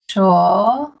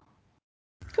Sure.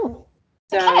 Cool.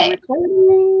 So Okay.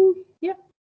 recording. Yep.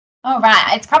 All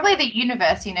right. It's probably the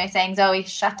universe, saying, Zoe,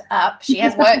 shut up. She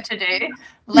has work to do.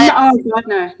 Oh, God,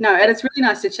 no. And it's really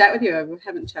nice to chat with you. We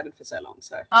haven't chatted for so long.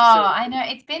 I know.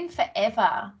 It's been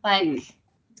forever. It's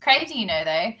crazy,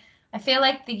 though. I feel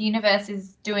like the universe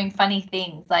is doing funny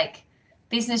things. Like,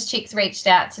 Business Chicks reached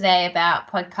out today about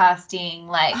podcasting.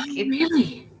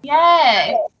 Really?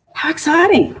 Yeah. How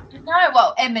exciting. No,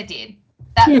 well, Emma did.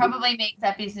 That probably means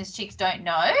that Business Chicks don't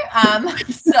know.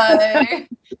 So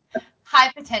high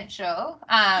potential.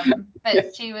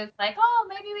 But she was like, oh,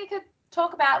 maybe we could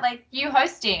talk about you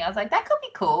hosting. I was like, that could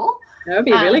be cool. That would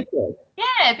be really cool.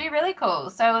 Yeah, it'd be really cool.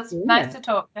 So it was nice to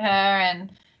talk to her,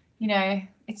 and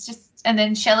it's just. And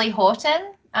then Shelley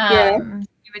Horton,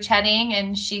 we were chatting,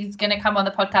 and she's going to come on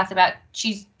the podcast about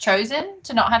she's chosen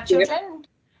to not have children.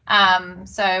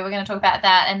 So we're going to talk about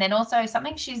that, and then also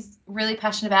something she's really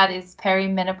passionate about is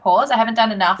perimenopause. I haven't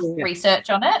done enough research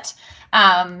on it,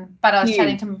 but I was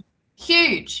chatting to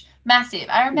huge, massive.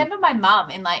 I remember my mum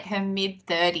in her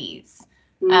mid-30s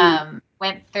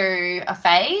went through a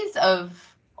phase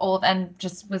of and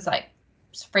just was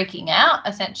freaking out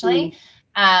essentially.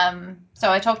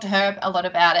 So I talked to her a lot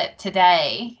about it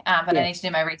today, but I need to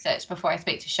do my research before I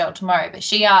speak to Shell tomorrow. But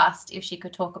she asked if she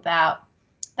could talk about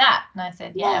that, and I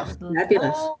said, yeah, would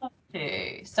love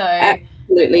to. So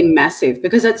absolutely massive,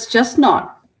 because it's just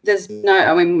not. There's no.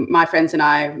 I mean, my friends and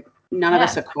I, none of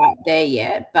us are quite there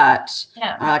yet, but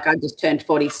I just turned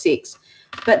 46.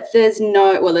 But there's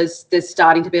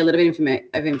starting to be a little bit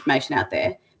of information out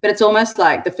there, but it's almost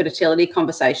like the fertility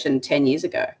conversation 10 years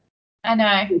ago. I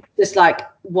know. Just like,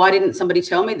 why didn't somebody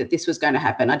tell me that this was going to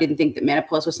happen? I didn't think that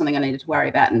menopause was something I needed to worry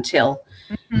about until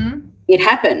it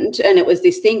happened, and it was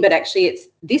this thing, but actually it's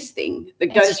this thing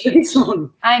that goes for this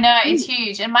long. I know, it's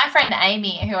huge. And my friend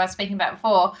Amy, who I was speaking about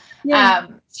before,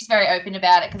 she's very open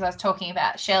about it, because I was talking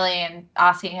about Shelley and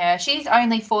asking her. She's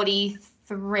only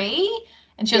 43,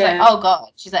 and she was like, oh,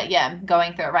 God. She's like, yeah, I'm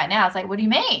going through it right now. I was like, what do you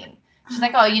mean? She's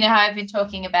like, oh, how I've been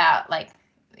talking about,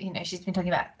 she's been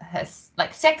talking about her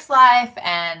sex life,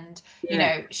 and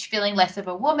she's feeling less of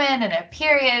a woman, and her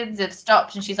periods have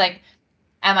stopped, and she's like,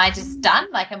 am I just done?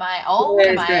 Am I old?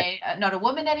 Am I not a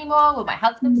woman anymore? Will my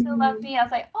husband still love me? I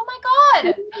was like, oh my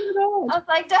God. I was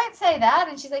like, don't say that.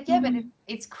 And she's like, yeah, but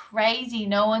it's crazy.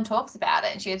 No one talks about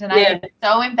it. And she goes, and I am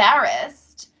so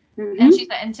embarrassed. And she's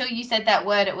like, until you said that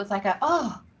word, it was like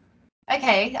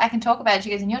okay, I can talk about it.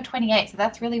 She goes, and you're 28, so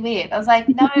that's really weird. I was like,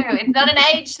 no, it's not an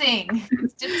age thing.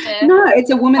 It's just it's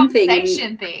a woman thing.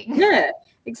 Yeah,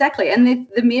 exactly. And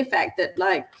the mere fact that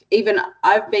even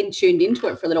I've been tuned into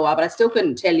it for a little while, but I still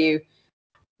couldn't tell you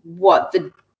what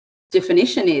the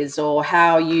definition is or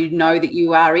how you know that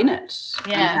you are in it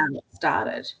and how it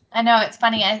started. I know, it's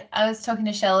funny. I was talking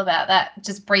to Shell about that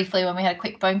just briefly when we had a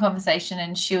quick phone conversation,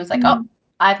 and she was like, oh,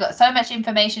 I've got so much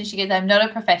information. She goes, I'm not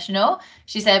a professional.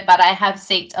 She said, but I have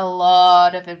sought a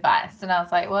lot of advice. And I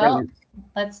was like, well,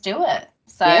 let's do it.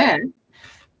 So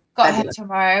got her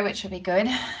tomorrow, which will be good.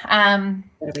 That'll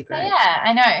be great. Yeah,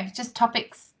 I know. Just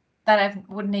topics that I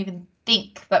wouldn't even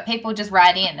think, but people just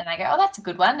write in, and I go, oh, that's a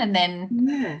good one. And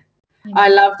then I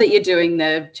love that you're doing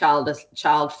the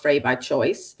child-free by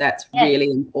choice. That's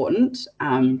really important.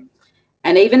 And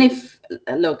even if,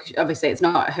 look, obviously it's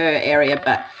not her area,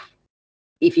 but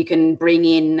if you can bring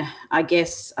in, I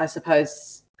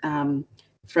suppose,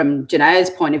 from Genea's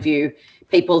point of view,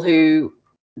 people who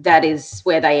that is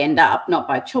where they end up, not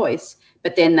by choice,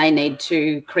 but then they need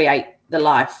to create the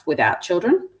life without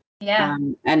children.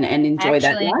 And enjoy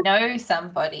that life. I actually know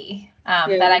somebody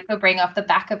that I could bring off the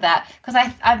back of that, because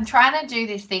I'm trying to do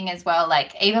this thing as well.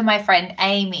 Even my friend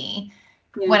Amy,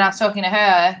 when I was talking to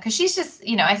her, because she's just,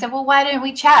 I said, well, why don't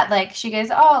we chat? She goes,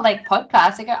 oh,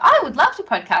 podcasts. I go, I would love to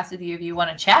podcast with you if you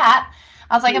want to chat.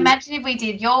 I was like, imagine if we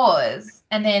did yours,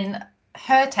 and then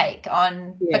her take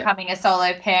on becoming a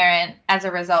solo parent as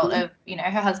a result of,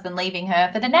 her husband leaving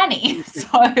her for the nanny. So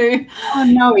oh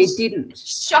no, he didn't.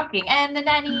 Shocking. And the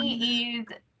nanny is,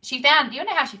 she found, you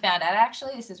know how she found out,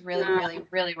 actually? This is really, really,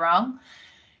 really wrong.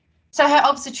 So her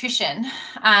obstetrician,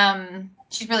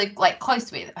 she's really close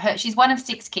with her. She's one of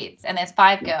 6 kids, and there's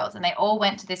 5 girls, and they all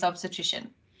went to this obstetrician.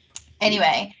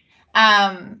 Anyway,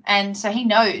 and so he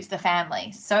knows the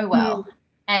family so well.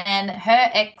 And her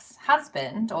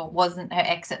ex-husband, or wasn't her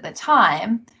ex at the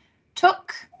time,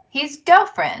 took his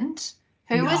girlfriend,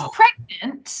 who was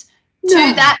pregnant, to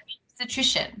that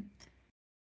obstetrician.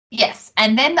 Yes.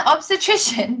 And then the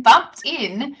obstetrician had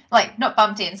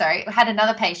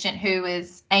another patient who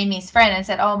was Amy's friend, and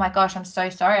said, oh my gosh, I'm so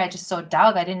sorry. I just saw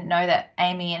Doug. I didn't know that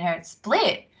Amy and her had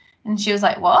split. And she was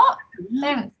like, what? What do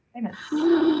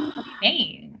you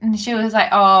mean? And she was like,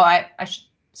 oh, I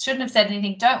shouldn't have said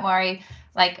anything. Don't worry.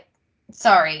 Like,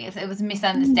 sorry, it was a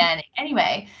misunderstanding.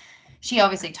 Anyway, she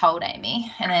obviously told Amy,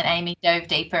 and then Amy dove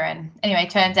deeper, and anyway,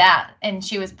 turns out, and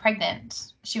she was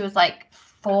pregnant. She was like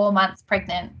 4 months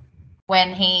pregnant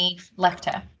when he left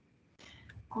her.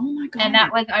 Oh my God. And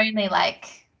that was only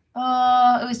like,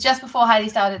 it was just before Heidi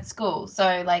started school.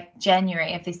 So like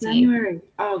January of this year.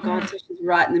 Oh God, so she's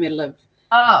right in the middle of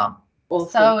awful.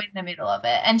 So in the middle of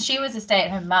it. And she was a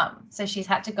stay-at-home mum. So she's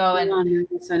had to go and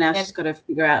so now she's got to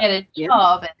figure out, get a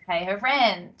job and pay her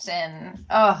rent, and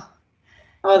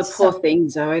the poor thing,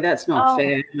 Zoe. That's not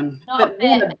fair. Not but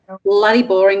what a bloody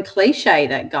boring cliche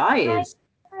that guy is.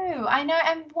 I know.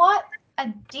 And what a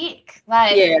dick.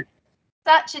 Like,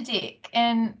 such a dick.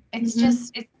 And it's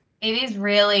just, it is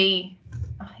really,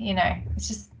 it's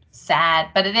just sad.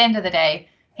 But at the end of the day,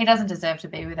 he doesn't deserve to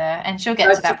be with her, and she'll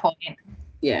get to that point.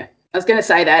 Yeah. I was going to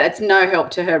say that. It's no help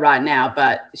to her right now,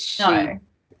 but she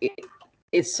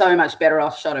is so much better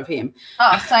off shot of him.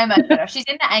 Oh, so much better. She's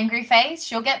in the angry phase.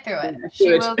 She'll get through it.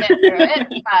 She will get through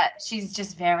it, but she's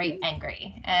just very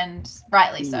angry, and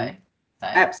rightly so.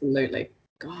 Absolutely.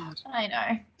 God. I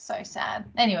know. So sad.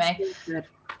 Anyway.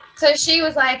 So she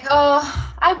was like,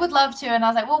 oh, I would love to. And I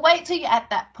was like, well, wait till you're at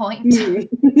that point when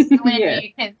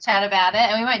you can chat about it.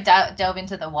 And we won't delve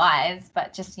into the whys,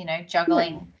 but just,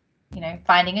 juggling,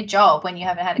 finding a job when you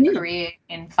haven't had a career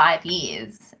in 5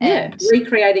 years. And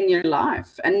recreating your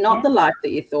life, and not the life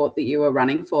that you thought that you were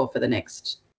running for the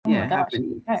next, how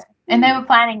many years. And they were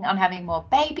planning on having more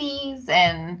babies,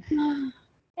 and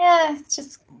it's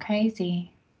just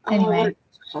crazy. Anyway. What a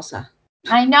tosser.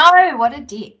 I know, what a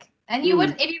dick. And you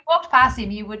wouldn't, if you walked past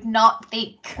him, you would not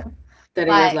think that he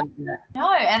was like that.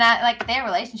 No, and like their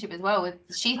relationship as well.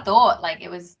 She thought like it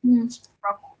was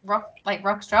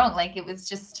rock strong. Like it was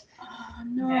just. Oh,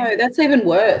 no, that's even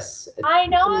worse. I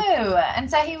know,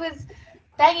 and so he was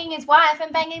banging his wife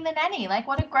and banging the nanny. Like,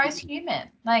 what a gross human.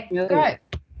 Like, gross,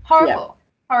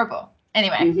 horrible.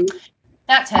 Anyway,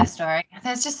 that's her story.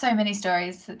 There's just so many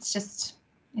stories. It's just,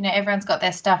 everyone's got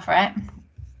their stuff, right?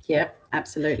 Yep,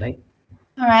 absolutely.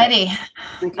 Alrighty.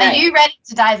 Okay. Are you ready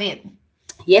to dive in?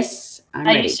 Yes, I'm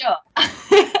ready. Are you sure?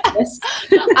 Yes.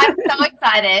 I'm so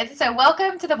excited. So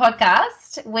welcome to the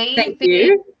podcast. We've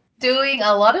been doing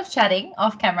a lot of chatting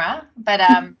off camera, but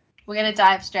we're going to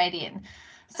dive straight in.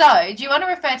 So do you want to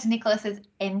refer to Nicholas as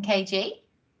NKG?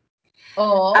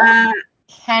 Or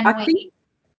can we?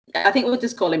 I think we'll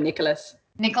just call him Nicholas.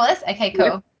 Nicholas? Okay, cool.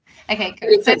 Yep. Okay, cool.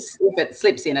 If it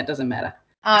slips in, it doesn't matter.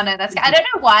 Oh, no, that's good. I don't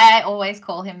know why I always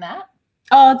call him that.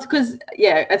 Oh, it's because,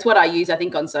 it's what I use, I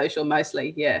think, on social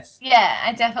mostly, yes. Yeah,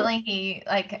 I definitely,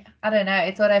 I don't know,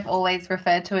 it's what I've always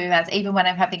referred to him as, even when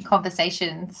I'm having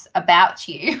conversations about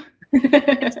you.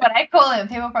 It's what I call him.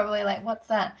 People are probably like, what's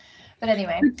that? But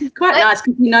anyway. It's quite nice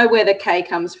because you know where the K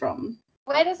comes from.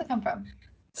 Where does it come from?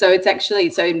 So it's actually,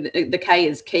 the K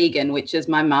is Keegan, which is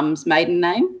my mum's maiden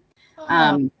name,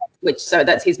 so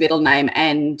that's his middle name,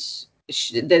 and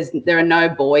there are no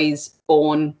boys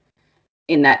born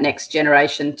in that next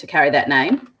generation to carry that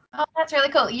name. Oh, that's really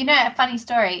cool. A funny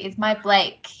story is my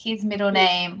Blake, his middle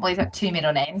name, well, he's got 2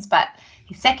 middle names, but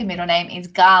his second middle name is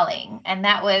Garling, and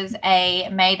that was a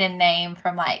maiden name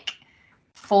from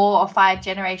 4 or 5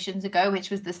 generations ago,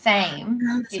 which was the same.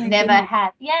 It never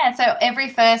had, so every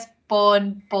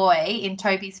firstborn boy in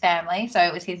Toby's family, so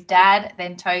it was his dad,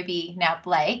 then Toby, now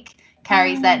Blake,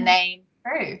 carries that name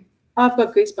through. I've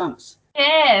got goosebumps.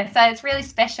 Yeah, so it's really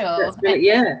special. That's really,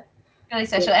 really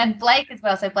special. And Blake as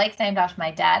well. So Blake's named after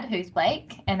my dad, who's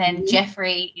Blake, and then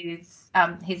Jeffrey is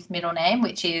his middle name,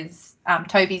 which is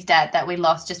Toby's dad that we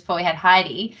lost just before we had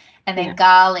Heidi. And then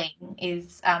Garling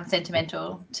is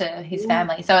sentimental to his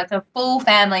family. So it's a full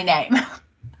family name. And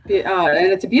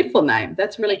it's a beautiful name.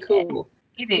 That's really cool.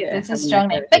 It is. It's a strong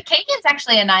name. But Keegan's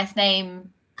actually a nice name.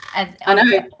 I know.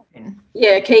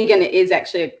 Yeah, Keegan is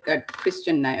actually a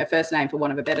Christian name, a first name for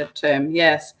want of a better term.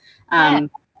 Yes. But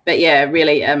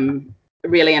really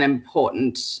an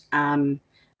important,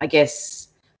 I guess,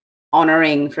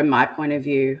 honouring from my point of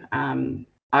view.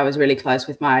 I was really close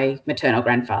with my maternal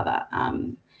grandfather,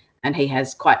 and he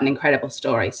has quite an incredible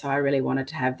story. So I really wanted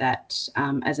to have that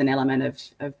as an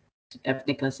element of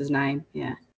Nicholas's name.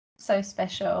 Yeah. So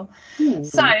special.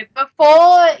 So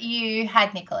before you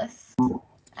had Nicholas,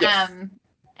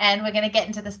 and we're going to get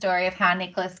into the story of how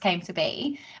Nicholas came to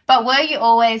be. But were you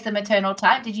always the maternal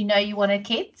type? Did you know you wanted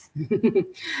kids?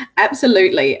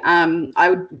 Absolutely.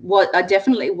 I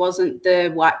definitely wasn't the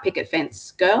white picket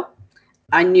fence girl.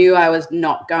 I knew I was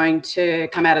not going to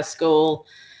come out of school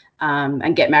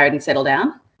and get married and settle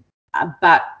down.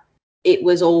 But it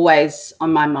was always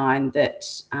on my mind that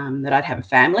I'd have a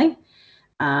family.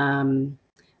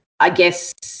 I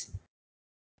guess,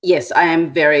 yes, I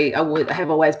have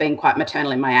always been quite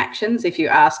maternal in my actions. If you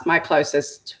ask my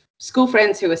closest school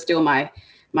friends, who are still my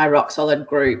rock solid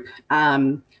group,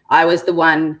 I was the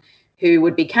one who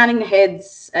would be counting the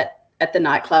heads at the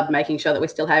nightclub, making sure that we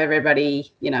still have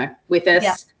everybody, with us.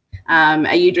 Yeah.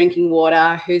 Are you drinking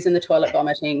water? Who's in the toilet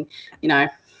vomiting? The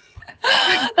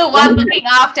one looking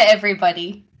after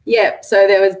everybody. Yeah, so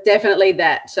there was definitely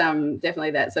that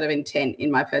sort of intent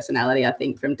in my personality, I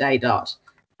think, from day dot.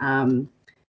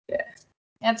 Yeah.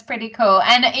 That's pretty cool.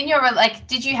 And in your,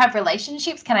 did you have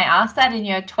relationships? Can I ask that in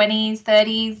your 20s,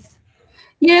 30s?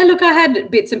 Yeah, look, I had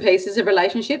bits and pieces of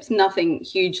relationships, nothing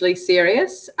hugely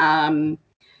serious.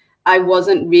 I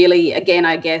wasn't really, again,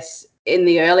 I guess, in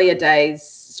the earlier days,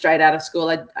 straight out of school,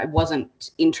 I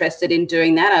wasn't interested in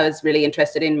doing that. I was really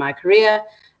interested in my career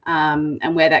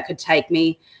and where that could take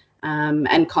me,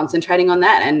 and concentrating on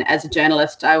that. And as a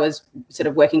journalist, I was sort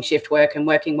of working shift work and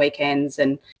working weekends,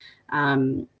 and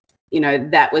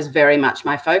that was very much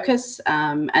my focus.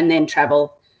 And then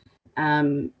travel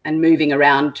and moving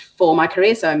around for my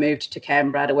career. So I moved to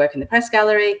Canberra to work in the press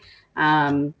gallery.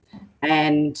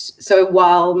 And so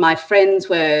while my friends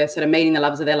were sort of meeting the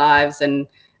loves of their lives and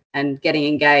getting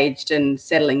engaged and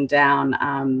settling down,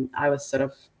 I was sort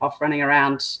of off running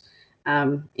around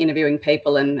interviewing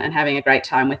people and having a great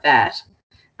time with that.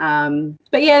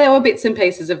 But yeah, there were bits and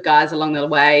pieces of guys along the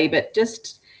way, but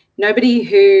just nobody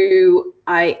who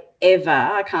I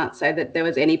can't say that there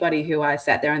was anybody who I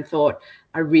sat there and thought,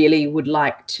 I really would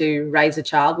like to raise a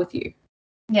child with you.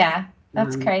 Yeah,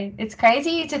 that's crazy. It's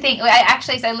crazy to think.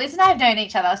 Actually, so Liz and I have known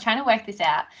each other. I was trying to work this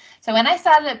out. So when I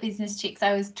started at Business Chicks,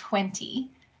 I was 20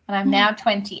 and I'm now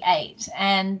 28.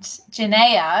 And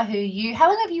Genea, how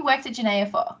long have you worked at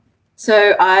Genea for?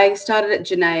 So I started at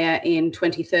Genea in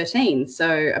 2013.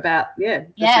 So about the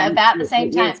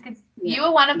same time. Because you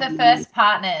were one of the first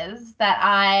partners that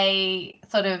I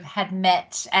sort of had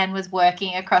met and was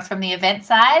working across from the event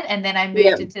side, and then I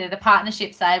moved into the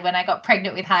partnership side when I got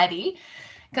pregnant with Heidi,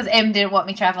 because Em didn't want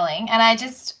me traveling. And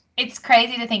it's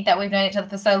crazy to think that we've known each other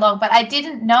for so long, but I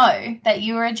didn't know that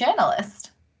you were a journalist.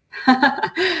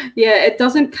 Yeah, it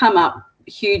doesn't come up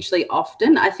hugely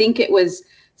often. I think it was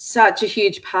such a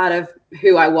huge part of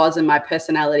who I was and my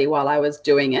personality while I was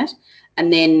doing it.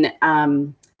 And then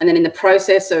in the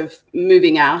process of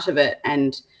moving out of it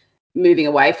and moving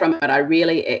away from it,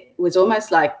 it was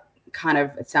almost like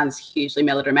it sounds hugely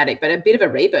melodramatic, but a bit of a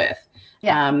rebirth.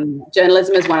 Yeah.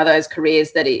 Journalism is one of those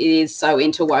careers that it is so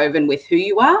interwoven with who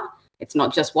you are. It's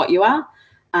not just what you are.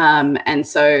 And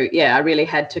so, I really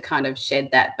had to kind of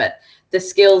shed that. But the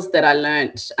skills that I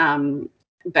learnt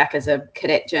back as a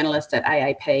cadet journalist at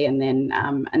AAP and then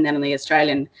on the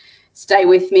Australian stay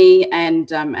with me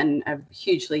and are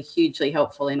hugely, hugely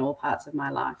helpful in all parts of my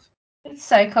life. It's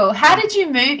so cool. How did you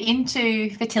move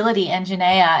into fertility and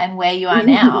Genea and where you are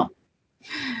now?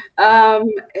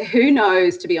 Who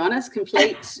knows, to be honest,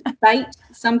 complete fate,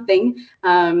 something.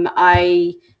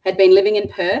 I had been living in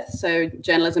Perth, so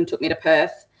journalism took me to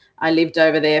Perth. I lived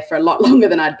over there for a lot longer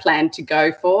than I'd planned to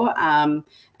go for, and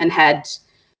had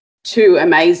two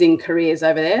amazing careers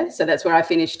over there. So that's where I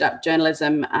finished up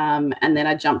journalism, and then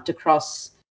I jumped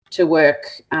across to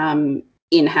work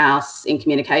in-house in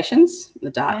communications, the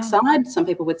dark side, some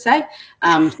people would say,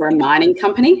 for a mining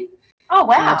company. Oh,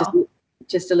 wow.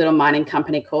 Just a little mining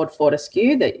company called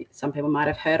Fortescue that some people might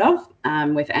have heard of,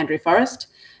 with Andrew Forrest.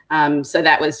 So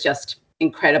that was just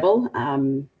incredible.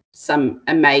 Some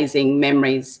amazing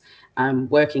memories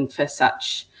working for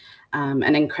such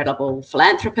an incredible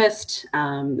philanthropist,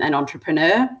 an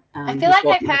entrepreneur. I feel like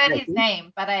I've heard his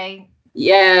name, but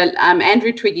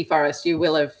Andrew Twiggy Forrest. You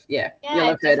will have, you'll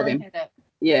have heard of him.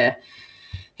 Yeah.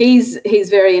 He's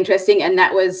very interesting, and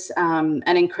that was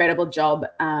an incredible job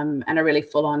and a really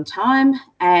full-on time.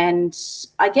 And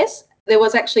I guess there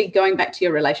was actually, going back to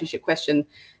your relationship question,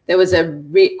 there was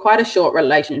quite a short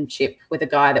relationship with a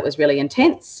guy that was really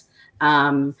intense,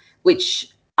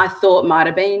 which I thought might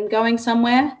have been going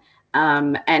somewhere,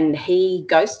 and he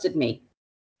ghosted me.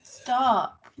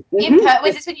 Stop. In Perth?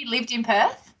 Was this when you lived in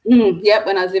Perth? Yep,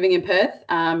 when I was living in Perth,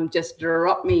 just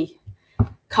dropped me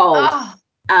cold. Oh.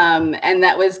 And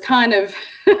that was kind of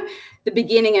the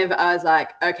beginning of, I was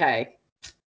like, okay,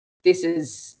 this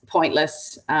is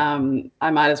pointless. I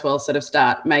might as well sort of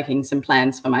start making some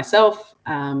plans for myself.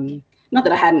 Not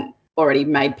that I hadn't already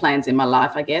made plans in my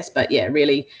life, I guess, but yeah,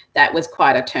 really, that was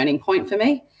quite a turning point for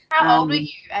me. How old were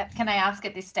you, can I ask,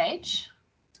 at this stage?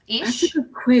 That's a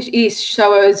good question. Ish.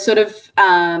 So I was sort of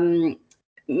early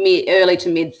to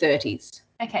mid 30s.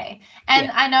 Okay.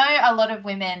 And I know a lot of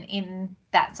women in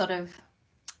that sort of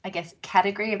I guess,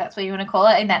 category, if that's what you want to call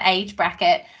it, in that age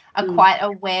bracket, are quite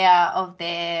aware of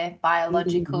their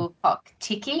biological clock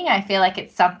ticking. I feel like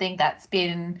it's something that's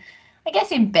been, I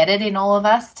guess, embedded in all of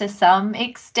us to some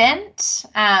extent.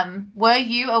 Were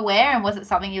you aware, and was it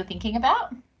something you were thinking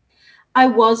about? I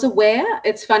was aware.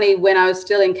 It's funny, when I was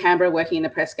still in Canberra working in the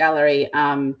press gallery,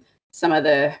 some of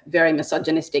the very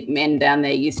misogynistic men down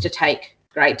there used to take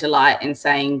great delight in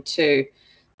saying to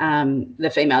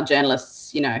the female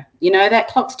journalists, you know that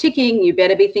clock's ticking. You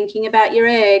better be thinking about your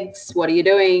eggs. What are you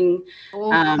doing?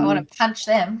 I want to punch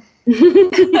them.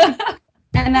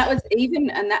 And that's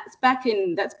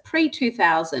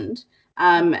pre-2000.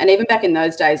 And even back in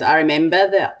those days, I remember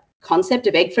the concept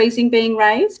of egg freezing being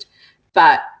raised,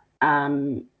 but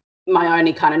my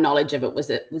only kind of knowledge of it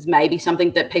was maybe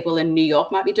something that people in New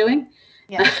York might be doing.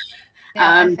 Yeah,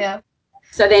 I feel.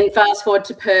 So then fast forward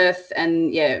to Perth,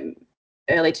 and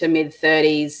early to mid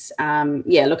 30s.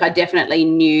 Look, I definitely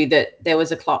knew that there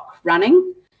was a clock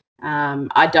running.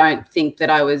 I don't think that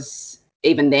I was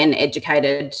even then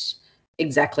educated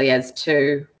exactly as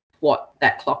to what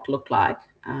that clock looked like.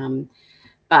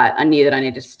 But I knew that I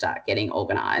needed to start getting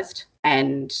organised.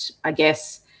 And I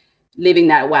guess living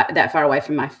that far away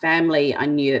from my family, I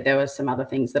knew that there were some other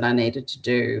things that I needed to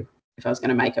do if I was going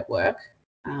to make it work.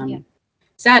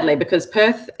 Sadly, because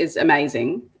Perth is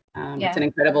amazing. It's an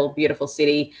incredible, beautiful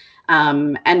city.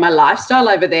 And my lifestyle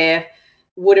over there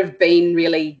would have been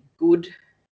really good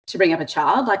to bring up a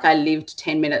child. Like, I lived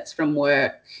 10 minutes from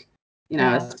work,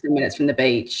 I was 10 minutes from the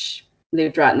beach,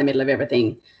 lived right in the middle of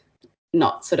everything.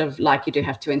 Not sort of like you do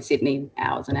have to in Sydney,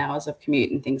 hours and hours of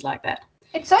commute and things like that.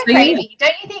 It's so crazy.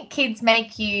 Don't you think kids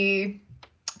make you,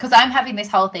 because I'm having this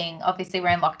whole thing, obviously we're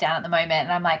in lockdown at the moment,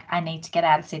 and I'm like, I need to get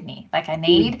out of Sydney. Like, I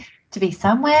need to be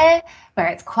somewhere where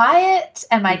it's quiet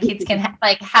and my kids can have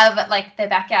their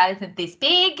backyard isn't this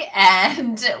big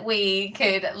and we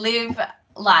could live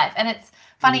life. And it's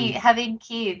funny, having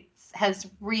kids has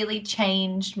really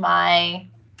changed my,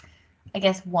 I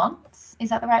guess, wants. Is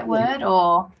that the right word?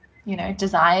 Or,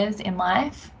 desires in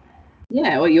life.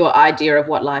 Yeah, or your idea of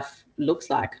what life looks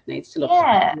like needs to look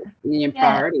like in your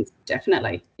priorities.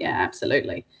 Definitely. Yeah,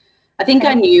 absolutely. I think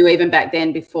I knew even back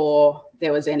then, before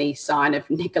there was any sign of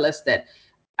Nicholas, that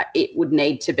it would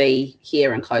need to be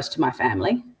here and close to my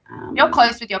family. You're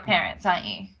close with your parents, aren't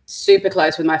you? Super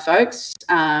close with my folks.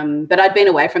 But I'd been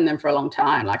away from them for a long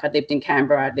time. Like, I'd lived in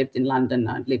Canberra, I'd lived in London,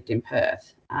 I'd lived in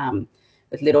Perth,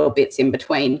 with little bits in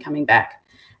between coming back.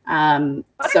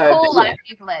 What a cool life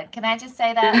you've led. Can I just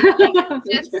say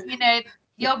that?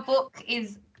 Your book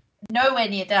is nowhere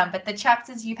near done, but the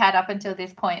chapters you've had up until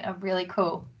this point are really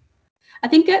cool. I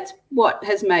think that's what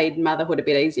has made motherhood a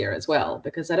bit easier as well,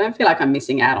 because I don't feel like I'm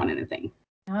missing out on anything.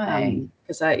 No.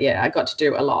 Because I got to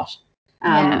do a lot.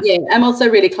 I'm also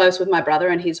really close with my brother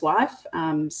and his wife.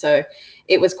 So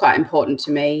it was quite important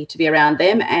to me to be around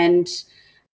them. And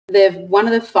one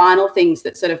of the final things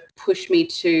that sort of pushed me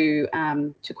to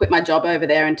quit my job over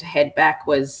there and to head back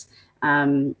was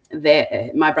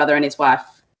my brother and his wife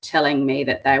telling me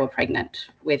that they were pregnant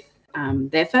with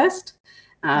their first.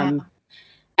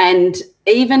 And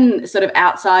even sort of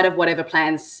outside of whatever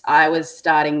plans I was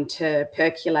starting to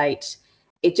percolate,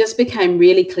 it just became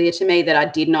really clear to me that I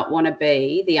did not want to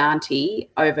be the auntie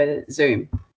over Zoom.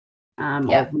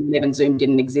 Or even Zoom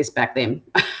didn't exist back then.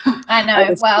 I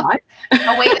know. Well,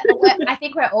 I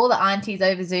think we're all the aunties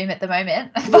over Zoom at the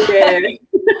moment. But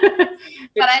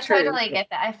I totally get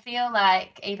that. I feel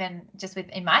like, even just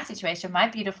in my situation, my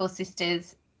beautiful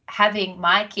sisters having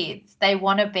my kids, they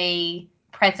want to be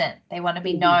present. They want to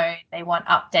be known. They want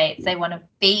updates. They want to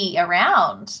be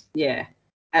around. Yeah,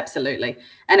 absolutely.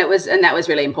 And that was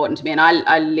really important to me. And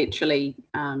I literally,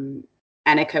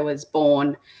 Annika was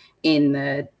born in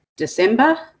the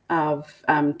December of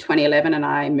 2011, and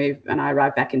I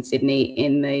arrived back in Sydney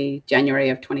in the January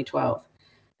of 2012.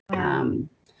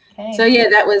 So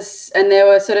that was, and there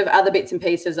were sort of other bits and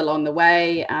pieces along the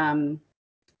way,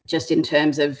 just in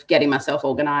terms of getting myself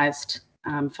organised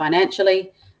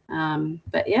financially.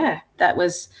 But that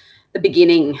was the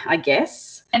beginning, I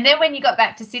guess. And then when you got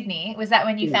back to Sydney, was that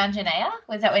when you found Genea?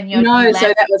 Was that when you so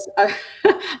that was,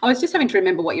 I was just having to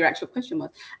remember what your actual question was.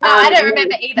 No, I don't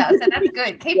remember either, so that's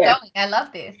good. Keep going. I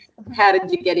love this. How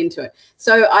did you get into it?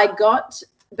 So I got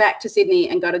back to Sydney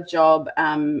and got a job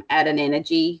at an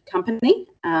energy company,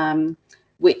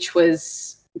 which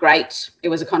was great. It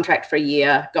was a contract for a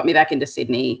year, got me back into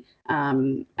Sydney,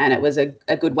 and it was a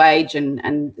good wage,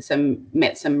 and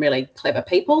met some really clever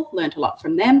people, learned a lot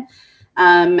from them.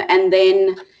 And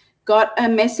then got a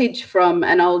message from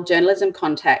an old journalism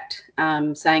contact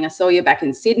saying, I saw you back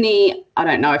in Sydney. I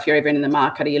don't know if you're even in the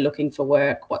market. Are you looking for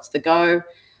work? What's the go?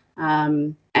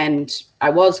 And I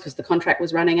was, because the contract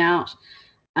was running out.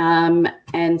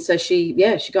 And so she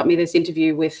got me this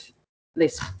interview with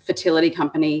this fertility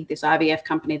company, this IVF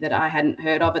company that I hadn't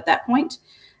heard of at that point.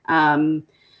 And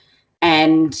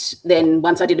then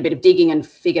once I did a bit of digging and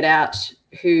figured out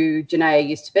who Genea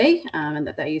used to be, and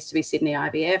that they used to be Sydney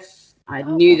IVF, I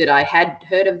knew that I had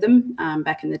heard of them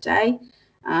back in the day.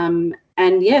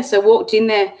 So walked in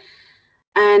there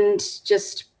and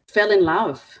just fell in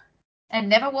love. And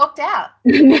never walked out.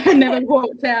 Never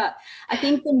walked out. I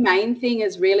think the main thing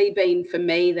has really been for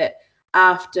me that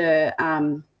after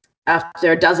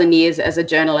a dozen years as a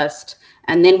journalist,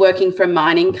 and then working for a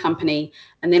mining company,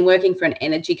 and then working for an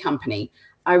energy company,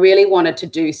 I really wanted to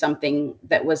do something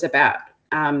that was about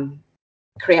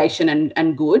creation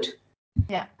and good,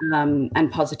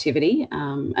 and positivity.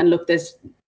 And look, there's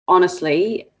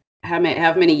honestly how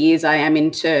many years I am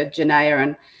into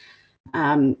Genea,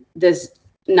 and there's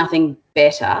nothing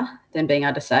better than being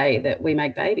able to say that we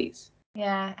make babies.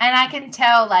 Yeah, and I can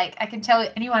tell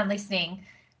anyone listening,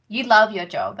 you love your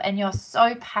job and you're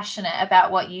so passionate about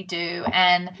what you do,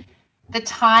 and the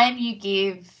time you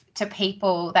give to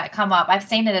people that come up. I've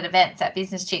seen it at events at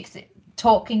Business Chicks,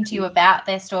 talking to you about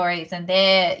their stories and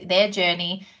their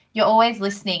journey. You're always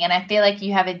listening, and I feel like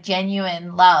you have a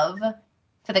genuine love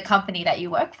for the company that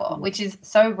you work for, which is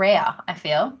so rare, I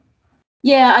feel.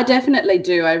 Yeah, I definitely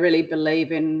do. I really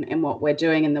believe in what we're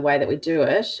doing and the way that we do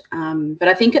it. But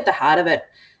I think at the heart of it,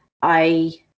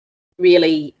 I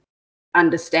really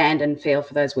understand and feel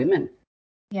for those women.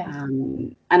 Yeah.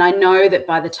 And I know that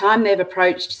by the time they've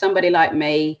approached somebody like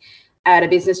me at a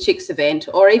Business Chicks event,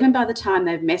 or even by the time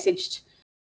they've messaged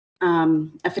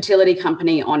a fertility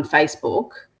company on Facebook,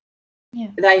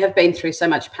 they have been through so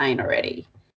much pain already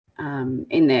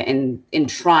in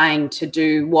trying to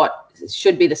do what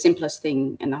should be the simplest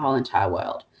thing in the whole entire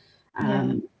world.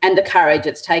 And the courage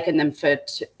it's taken them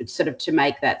to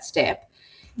make that step.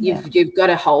 You've got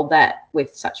to hold that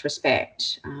with such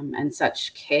respect and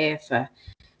such care for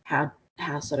how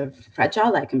sort of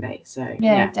fragile they can be. So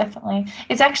yeah, definitely.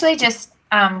 It's actually just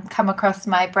come across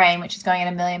my brain, which is going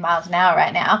at 1,000,000 miles an hour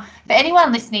right now. For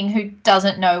anyone listening who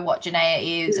doesn't know what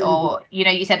Genea is, or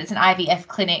you said it's an IVF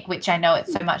clinic, which I know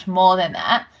it's so much more than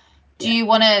that. Do you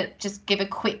want to just give a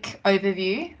quick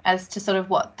overview as to sort of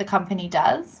what the company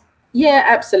does? Yeah,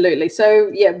 absolutely.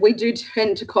 So we do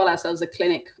tend to call ourselves a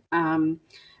clinic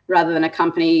rather than a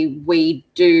company. We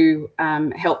do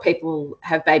help people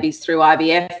have babies through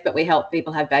IVF, but we help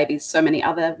people have babies so many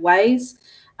other ways.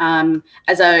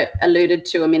 As I alluded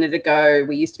to a minute ago,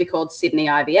 we used to be called Sydney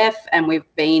IVF, and we've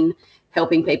been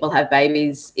helping people have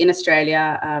babies in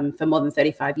Australia for more than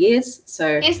 35 years.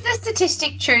 So is the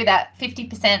statistic true that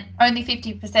only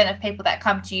 50% of people that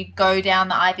come to you go down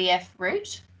the IVF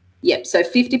route? Yep. So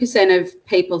 50% of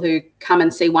people who come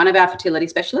and see one of our fertility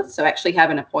specialists, so actually have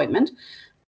an appointment,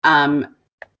 only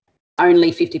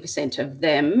 50% of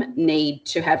them need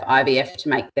to have IVF to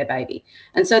make their baby.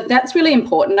 And so that's really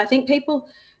important. I think people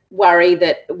worry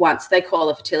that once they call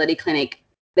a fertility clinic,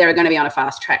 they're going to be on a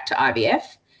fast track to IVF.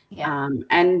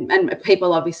 And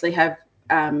people obviously have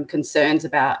concerns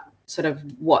about sort of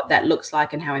what that looks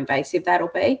like and how invasive that'll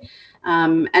be.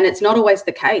 And it's not always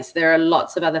the case. There are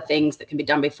lots of other things that can be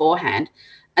done beforehand.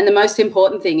 And the most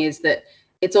important thing is that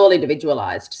it's all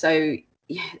individualized. So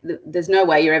there's no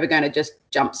way you're ever going to just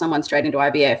jump someone straight into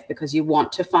IVF, because you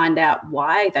want to find out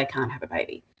why they can't have a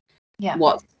baby.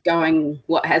 What,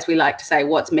 as we like to say,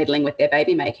 what's meddling with their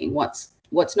baby making, what's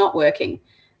not working.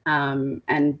 And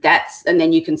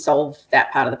then you can solve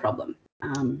that part of the problem.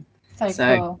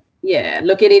 So cool. Yeah,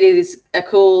 look, it is a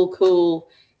cool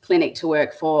clinic to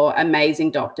work for.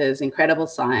 Amazing doctors, incredible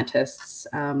scientists.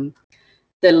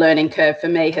 The learning curve for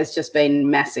me has just been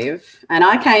massive. And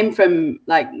I came from,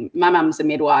 like, my mum's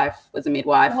was a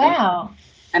midwife. Wow.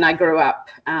 And I grew up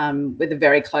with a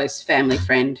very close family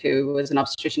friend who was an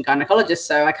obstetrician gynecologist.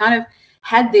 So I kind of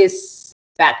had this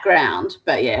background,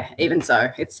 but even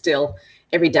so, it's still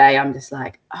every day I'm just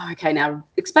like, oh, okay, now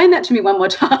explain that to me one more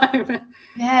time.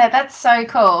 Yeah, that's so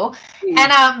cool.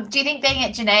 And do you think being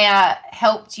at Genea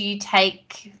helped you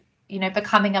take,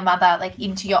 becoming a mother, like,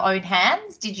 into your own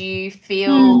hands? Did you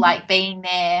feel like being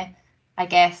there, I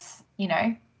guess,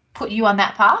 put you on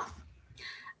that path?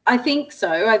 I think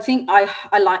so. I think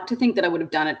I like to think that I would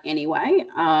have done it anyway.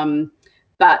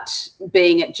 But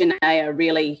being at Genea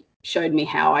really showed me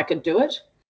how I could do it.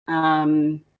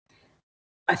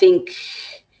 I think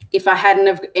if I hadn't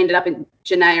have ended up in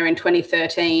Genea in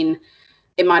 2013,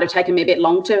 it might have taken me a bit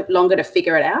longer to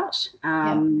figure it out.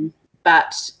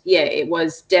 But it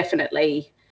was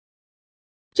definitely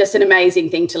just an amazing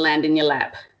thing to land in your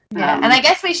lap. Yeah, and I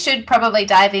guess we should probably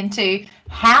dive into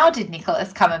how did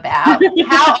Nicholas come about?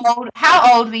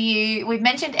 How old were you? We've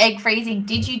mentioned egg freezing.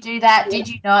 Did you do that? Did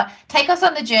you not? Take us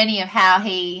on the journey of how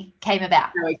he came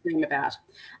about.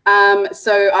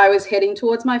 So I was heading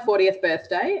towards my 40th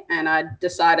birthday, and I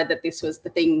decided that this was the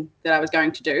thing that I was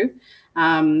going to do.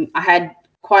 I had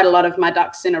quite a lot of my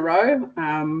ducks in a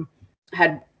row.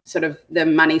 Had sort of the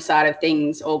money side of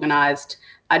things organised.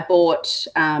 I'd bought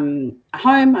a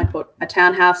home. I bought a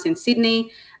townhouse in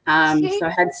Sydney. So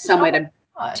I had somewhere to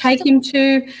take him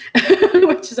to,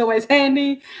 which is always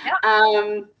handy. Yep.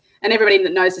 And everybody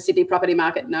that knows the Sydney property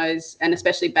market knows, and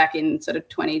especially back in sort of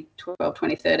 2012,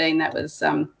 2013, that was,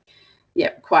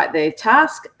 quite the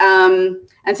task. And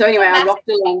so anyway, I rocked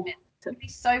along. You'd be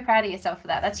so proud of yourself for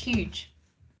that. That's huge.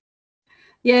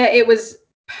 Yeah, it was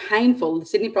painful. The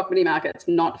Sydney property market's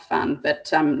not fun, but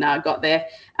no, I got there.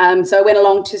 So I went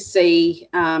along to see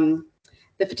the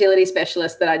fertility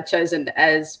specialist that I'd chosen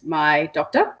as my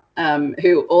doctor,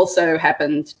 who also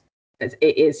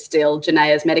is still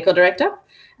Genea's medical director,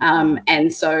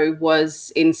 and so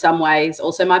was in some ways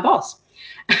also my boss.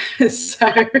 So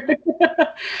had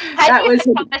you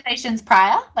had conversations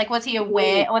prior? Like, was he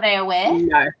aware? Were they aware?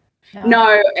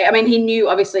 No. I mean, he knew,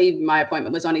 obviously my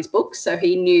appointment was on his books, so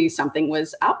he knew something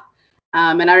was up.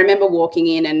 And I remember walking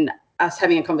in and us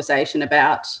having a conversation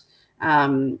about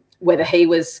whether he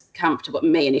was comfortable,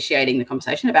 me initiating the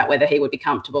conversation about whether he would be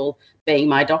comfortable being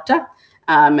my doctor.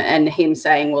 And him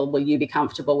saying, well, will you be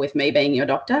comfortable with me being your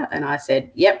doctor? And I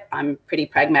said, yep, I'm a pretty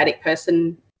pragmatic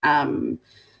person.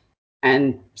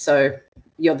 And so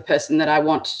you're the person that I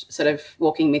want sort of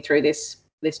walking me through this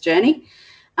journey.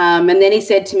 And then he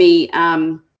said to me,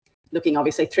 looking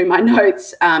obviously through my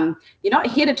notes, you're not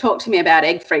here to talk to me about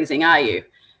egg freezing, are you?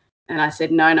 And I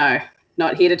said, no,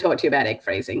 not here to talk to you about egg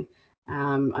freezing.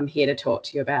 I'm here to talk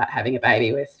to you about having a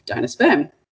baby with donor sperm.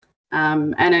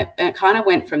 And it kind of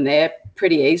went from there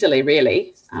pretty easily,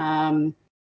 really.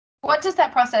 What does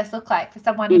that process look like for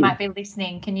someone who might be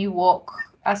listening? Can you walk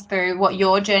us through what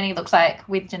your journey looks like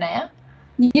with Genea?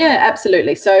 Yeah,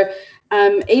 absolutely. So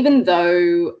even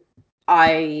though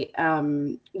I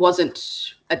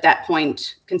wasn't at that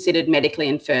point considered medically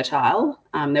infertile,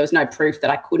 there was no proof that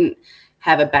I couldn't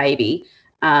have a baby.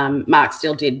 Mark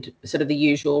still did sort of the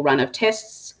usual run of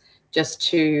tests just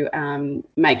to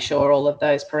make sure all of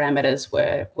those parameters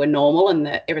were normal and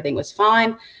that everything was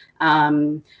fine,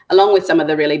 along with some of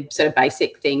the really sort of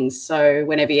basic things. So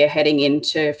whenever you're heading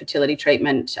into fertility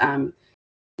treatment,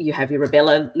 you have your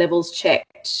rubella levels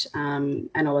checked, and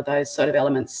all of those sort of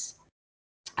elements,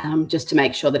 just to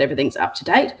make sure that everything's up to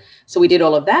date. So we did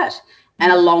all of that.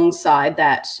 And alongside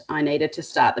that, I needed to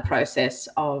start the process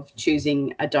of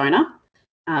choosing a donor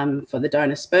for the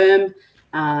donor sperm.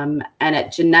 And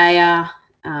at Genea,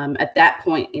 at that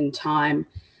point in time,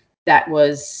 that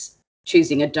was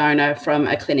choosing a donor from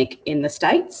a clinic in the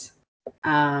States.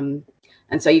 And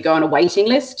so you go on a waiting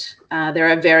list. There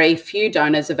are very few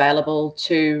donors available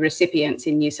to recipients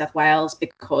in New South Wales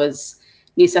because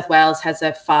New South Wales has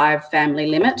a 5-family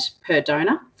limit per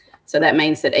donor. So that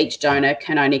means that each donor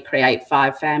can only create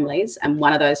 5 families, and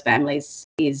one of those families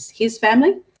is his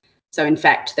family. So in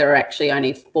fact, there are actually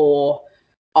only 4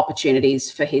 opportunities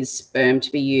for his sperm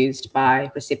to be used by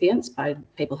recipients, by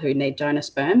people who need donor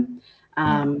sperm.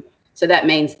 So that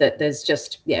means that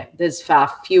there's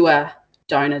far fewer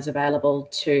donors available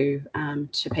to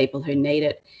people who need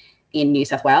it in New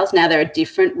South Wales. Now, there are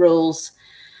different rules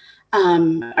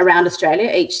around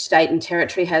Australia. Each state and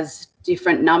territory has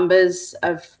different numbers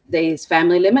of these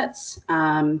family limits.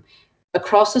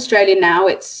 Across Australia now,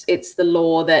 it's the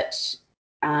law that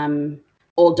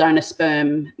all donor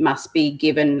sperm must be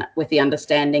given with the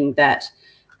understanding that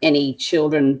any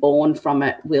children born from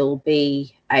it will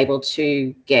be able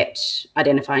to get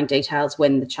identifying details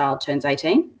when the child turns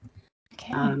 18.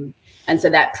 Okay. And so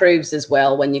that proves as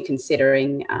well, when you're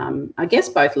considering, I guess,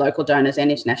 both local donors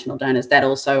and international donors, that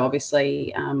also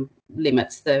obviously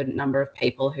limits the number of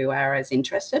people who are as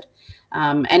interested.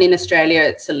 And in Australia,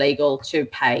 it's illegal to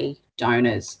pay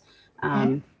donors.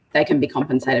 They can be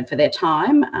compensated for their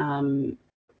time,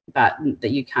 but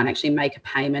that you can't actually make a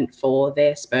payment for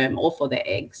their sperm or for their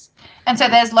eggs. And so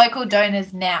there's local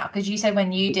donors now, because you said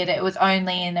when you did it, it was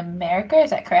only in America.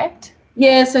 Is that correct?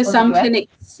 Yeah, so some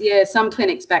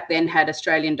clinics back then had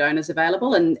Australian donors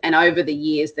available, and over the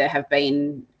years there have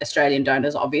been Australian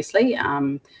donors, obviously,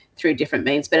 through different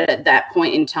means. But at that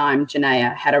point in time,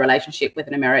 Genea had a relationship with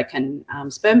an American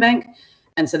sperm bank,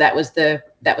 and so that was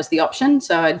the option.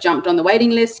 So I jumped on the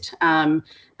waiting list, and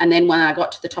then when I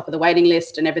got to the top of the waiting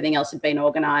list and everything else had been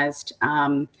organised,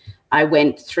 I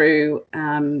went through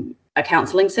a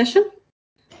counselling session.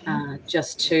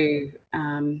 just to,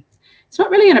 it's not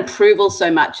really an approval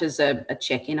so much as a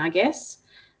check-in, I guess.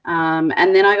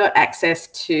 And then I got access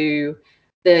to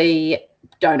the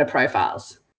donor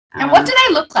profiles. And what do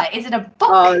they look like? Is it a book?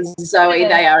 Oh, Zoe,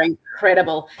 they are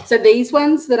incredible. So these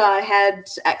ones that I had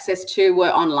access to were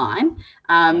online.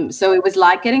 So it was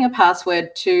like getting a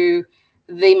password to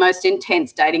the most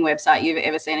intense dating website you've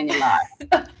ever seen in your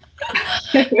life.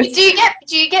 Do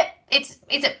you get is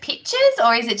it pictures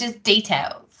or is it just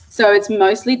details? So it's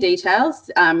mostly details.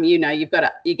 You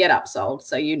get upsold,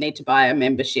 so you need to buy a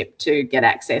membership to get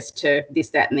access to this,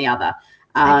 that, and the other.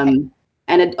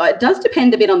 And it does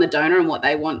depend a bit on the donor and what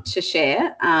they want to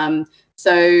share.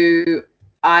 So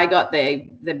I got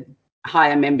the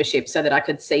higher membership so that I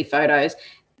could see photos.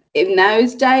 In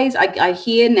those days, I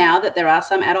hear now that there are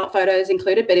some adult photos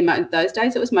included, but in those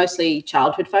days it was mostly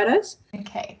childhood photos.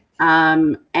 Okay.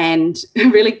 And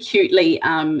really cutely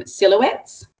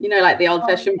silhouettes, like the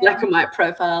old-fashioned black and white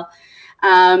profile,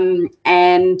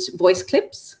 and voice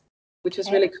clips, which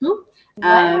was really cool.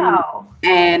 Wow.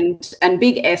 And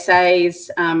big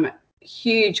essays,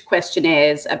 huge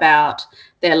questionnaires about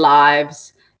their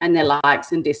lives and their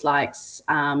likes and dislikes,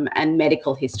 and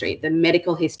medical history. The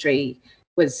medical history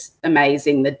was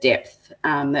amazing, the depth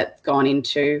that's gone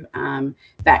into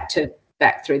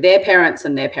back through their parents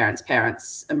and their parents'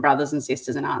 parents and brothers and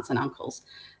sisters and aunts and uncles.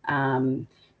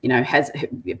 Has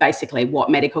basically what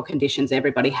medical conditions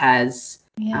everybody has,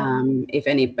 if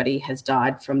anybody has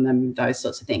died from them, those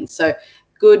sorts of things. So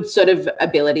good sort of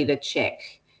ability to check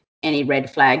any red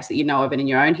flags that you know of in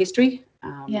your own history,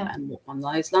 and look on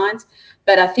those lines.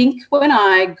 But I think when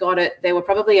I got it, there were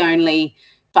probably only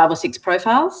 5 or 6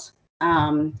 profiles.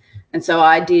 And so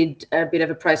I did a bit of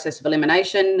a process of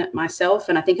elimination myself,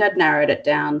 and I think I'd narrowed it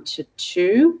down to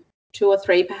two or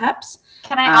three perhaps.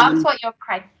 Can I ask what your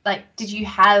did you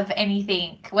have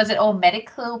anything? Was it all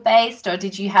medical based, or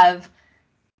did you have?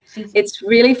 It's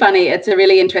really funny. It's a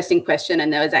really interesting question,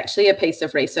 and there was actually a piece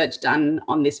of research done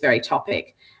on this very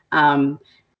topic.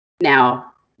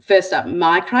 Now, first up,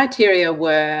 my criteria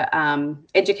were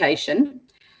education.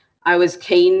 I was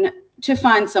keen to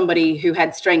find somebody who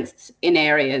had strengths in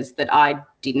areas that I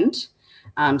didn't.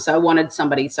 So I wanted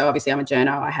somebody, so obviously I'm a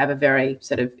journo, I have a very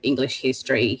sort of English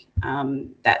history,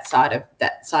 that side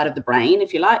of the brain,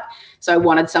 if you like. So I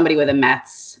wanted somebody with a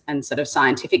maths and sort of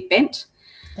scientific bent.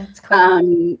 That's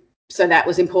cool. So that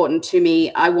was important to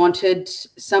me. I wanted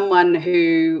someone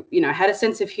who, had a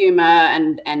sense of humor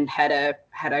and had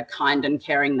a kind and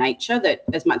caring nature, that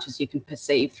as much as you can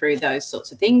perceive through those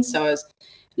sorts of things. So I was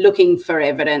looking for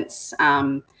evidence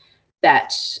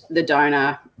that the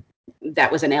donor,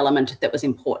 that was an element that was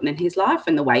important in his life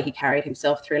and the way he carried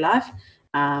himself through life.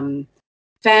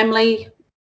 Family,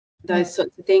 those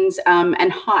sorts of things,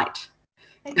 and height.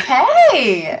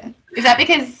 Okay. Is that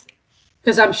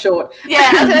because I'm short?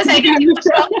 Yeah, I was going to say because you're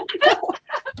short.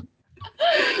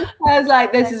 I was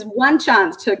like, this is one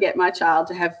chance to get my child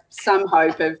to have some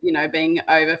hope of, being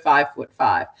over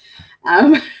 5'5".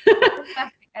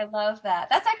 I love that.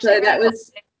 That's actually so that cool.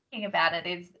 was Thinking about it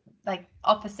is like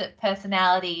opposite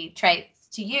personality traits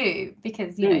to you,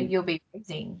 because you'll be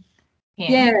raising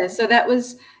him. Yeah, so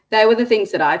they were the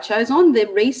things that I chose on. The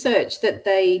research that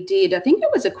they did, I think it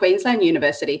was a Queensland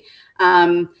university,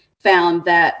 found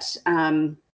that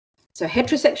so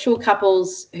heterosexual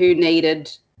couples who needed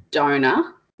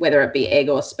donor, whether it be egg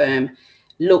or sperm,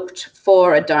 looked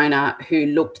for a donor who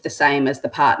looked the same as the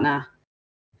partner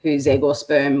whose egg or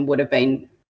sperm would have been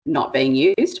not being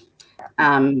used.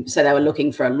 So they were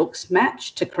looking for a looks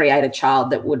match to create a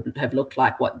child that would have looked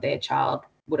like what their child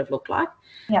would have looked like.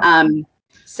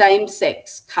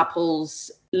 Same-sex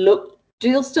couples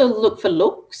still look for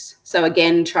looks. So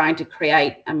again, trying to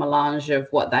create a melange of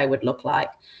what they would look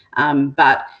like.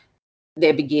 But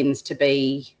there begins to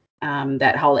be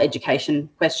that whole education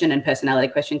question and personality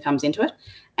question comes into it.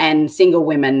 And single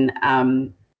women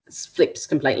flips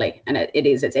completely, and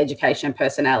it's education and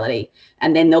personality.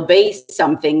 And then there'll be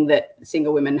something that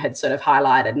single women had sort of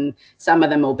highlighted, and some of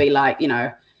them will be like,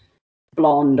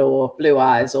 blonde or blue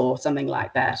eyes or something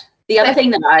like that. The other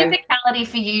thing that physicality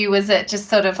for you, was it just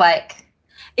sort of like?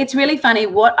 It's really funny.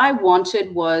 What I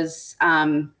wanted was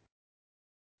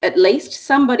at least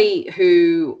somebody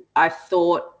who I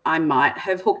thought I might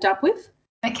have hooked up with.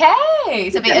 Okay,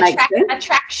 so the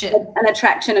attraction. An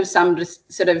attraction of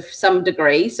some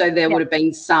degree. So there would have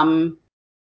been some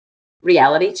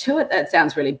reality to it. That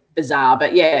sounds really bizarre,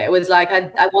 but yeah, it was like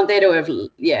I want there to have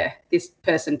this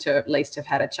person to at least have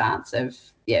had a chance of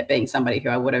being somebody who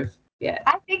I would have.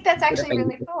 I think that's actually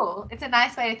really cool. It's a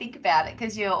nice way to think about it,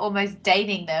 because you're almost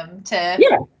dating them to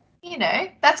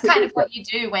that's kind of what you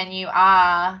do when you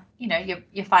are,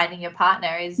 you're finding your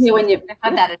partner is when you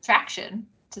have that attraction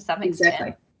to some extent.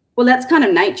 Exactly. Well, that's kind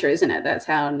of nature, isn't it? That's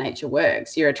how nature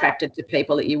works. You're attracted to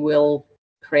people that you will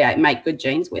make good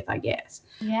genes with, I guess.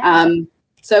 Yeah.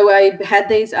 So I had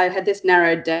this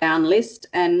narrowed down list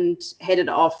and headed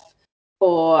off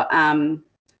for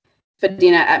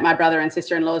dinner at my brother and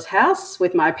sister-in-law's house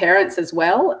with my parents as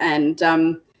well. And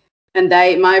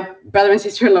my brother and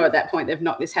sister-in-law at that point, they've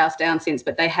knocked this house down since,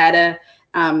 but they had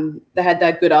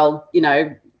that good old,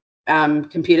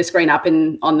 computer screen up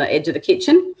on the edge of the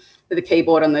kitchen with a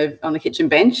keyboard on the kitchen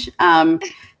bench. So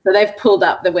they've pulled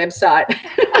up the website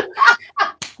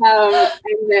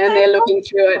and they're looking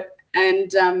through it.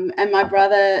 And my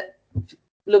brother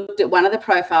looked at one of the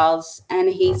profiles and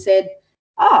he said,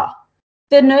 "Oh,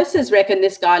 the nurses reckon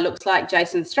this guy looks like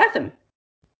Jason Statham."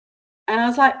 And I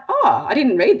was like, "Oh, I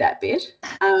didn't read that bit.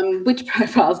 Which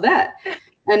profile's that?"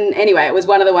 And anyway, it was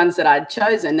one of the ones that I'd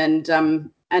chosen.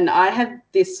 And I had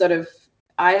this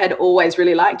I had always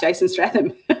really liked Jason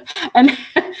Statham. and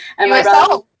my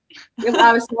brother,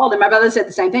 I was sold, and my brother said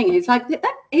the same thing. He's like,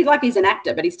 he's an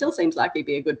actor, but he still seems like he'd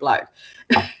be a good bloke.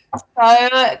 So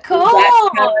cool. That's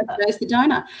how I chose the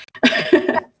donor.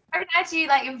 Very nice you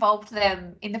involved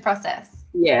them in the process.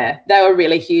 Yeah, they were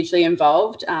really hugely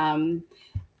involved.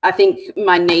 I think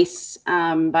my niece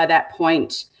by that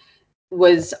point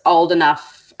was old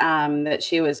enough that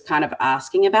she was kind of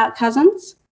asking about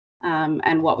cousins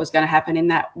and what was going to happen in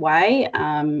that way.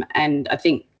 And I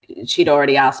think she'd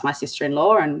already asked my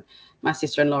sister-in-law, and my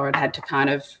sister-in-law had to kind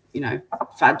of,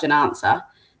 fudge an answer.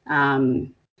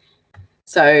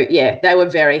 So, yeah, they were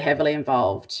very heavily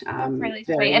involved. That's really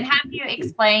sweet. And have you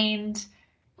explained,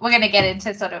 we're going to get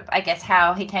into sort of, I guess,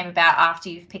 how he came about after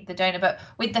you've picked the donor, but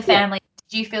with the family,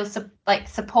 did you feel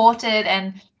supported,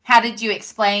 and how did you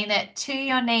explain it to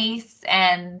your niece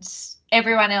and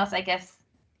everyone else, I guess,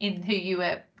 in who you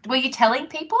were you telling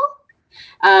people?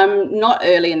 Not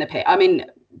early in the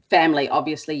family,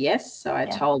 obviously, yes. So I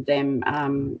told them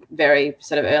very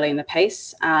sort of early in the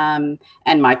piece, and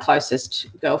my closest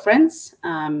girlfriends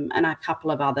and a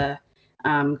couple of other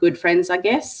good friends, I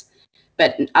guess.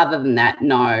 But other than that,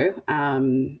 no.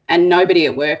 And nobody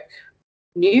at work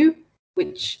knew,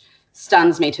 which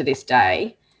stuns me to this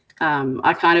day.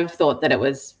 I kind of thought that it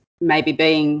was maybe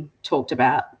being talked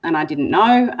about and I didn't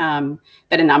know.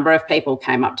 But a number of people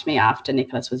came up to me after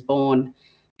Nicholas was born,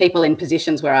 people in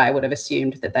positions where I would have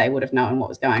assumed that they would have known what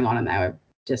was going on, and they were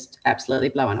just absolutely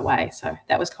blown away. So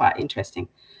that was quite interesting.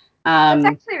 That's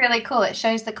actually really cool. It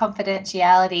shows the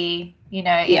confidentiality.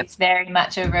 It's very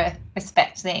much a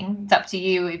respect thing. It's up to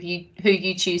you who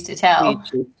you choose to tell.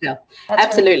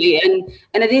 Absolutely, really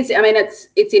and it is. I mean,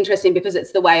 it's interesting because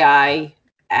it's the way I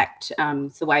act.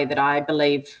 It's the way that I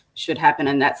believe should happen,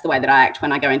 and that's the way that I act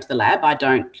when I go into the lab. I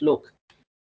don't look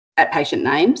at patient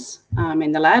names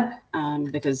in the lab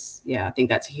because, I think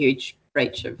that's a huge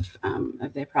breach of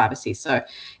their privacy. So,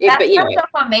 that's not off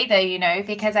on me though,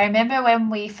 because I remember when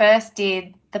we first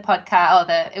did the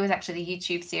podcast, it was actually the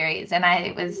YouTube series, and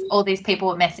it was all these people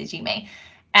were messaging me,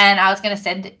 and I was going to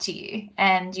send it to you,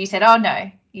 and you said, "Oh no,"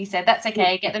 you said, "That's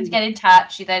okay. Get them to get in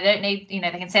touch. They don't need,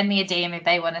 they can send me a DM if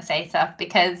they want to say stuff,"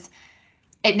 because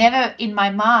it never in my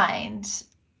mind,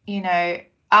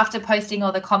 after posting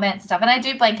all the comments and stuff, and I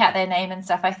do blank out their name and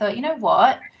stuff, I thought, you know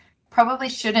what, probably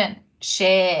shouldn't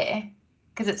share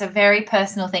because it's a very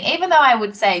personal thing. Even though I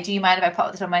would say, do you mind if I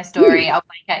pop this on my story? I'll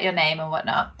blank out your name and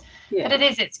whatnot. Yeah. But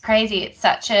it's crazy. It's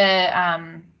such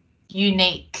a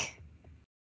unique,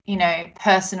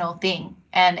 personal thing,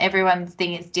 and everyone's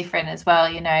thing is different as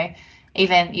well.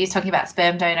 Even you're talking about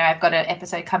sperm donor. I've got an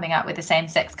episode coming up with a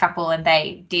same-sex couple, and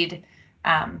they did.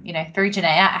 Through Genea,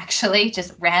 actually,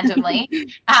 just randomly,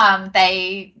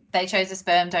 they chose a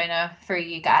sperm donor through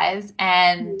you guys,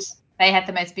 and they had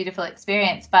the most beautiful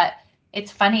experience. But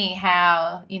it's funny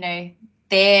how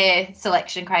their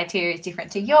selection criteria is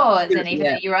different to yours, and even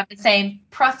though you're on the same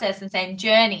process and same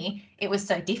journey, it was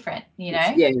so different.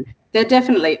 Yeah, they're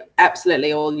definitely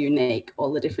absolutely all unique,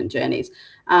 all the different journeys.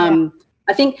 I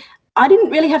think I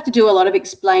didn't really have to do a lot of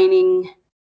explaining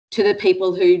to the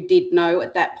people who did know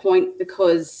at that point,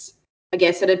 because I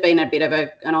guess it had been a bit of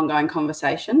an ongoing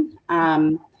conversation.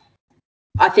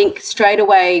 I think straight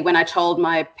away when I told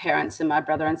my parents and my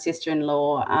brother and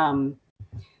sister-in-law,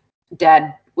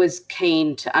 Dad was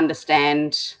keen to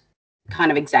understand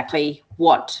kind of exactly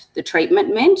what the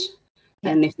treatment meant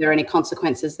and if there are any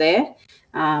consequences there.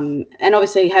 And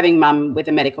obviously having Mum with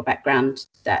a medical background,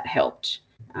 that helped.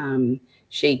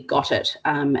 She got it.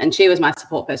 And she was my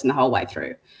support person the whole way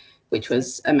through, which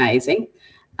was amazing.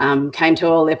 came to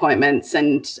all the appointments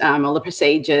and all the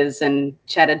procedures and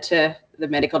chatted to the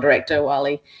medical director while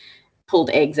he pulled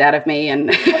eggs out of me.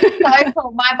 And so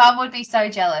cool. My mum would be so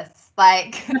jealous.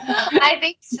 Like, I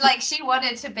think like she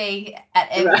wanted to be at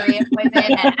every appointment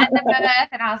and at the birth,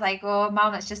 and I was like, "Oh,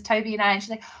 Mum, it's just Toby and I." And she's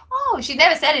like, "Oh," she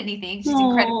never said anything. She's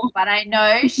incredible, but I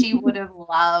know she would have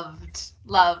loved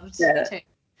to.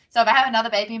 So if I have another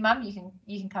baby, Mum,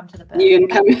 you can come to the birth. You can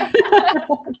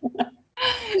come.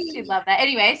 She'd love that.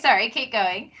 Anyway, sorry, keep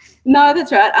going. No,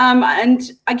 that's right.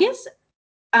 And I guess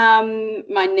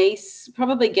my niece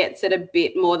probably gets it a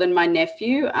bit more than my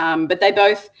nephew, but they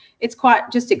both, it's quite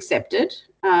just accepted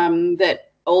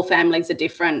that all families are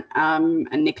different. And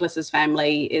Nicholas's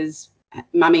family is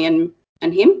mummy and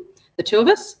him, the two of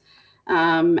us.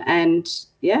 And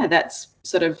yeah, that's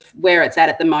sort of where it's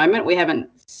at the moment. We haven't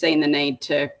seen the need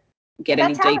to get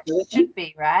any deeper. That's how it should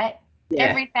be, right? Yeah.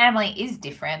 Every family is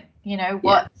different. You know,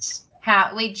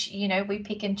 we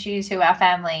pick and choose who our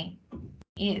family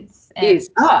is.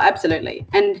 Oh, absolutely.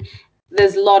 And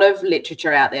there's a lot of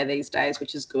literature out there these days,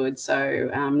 which is good. So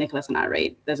Nicholas and I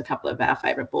read, there's a couple of our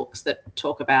favourite books that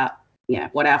talk about,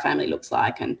 what our family looks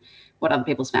like and what other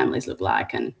people's families look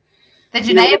like. And the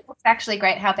Genea book's actually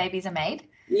great, How Babies Are Made.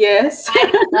 Yes.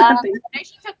 I know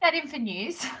she took that in for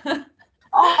news.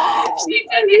 Oh, she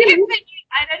took it in for news.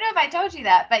 I don't know if I told you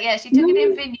that, but yeah, she took it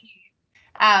in for news.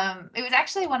 It was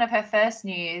actually one of her first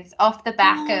news off the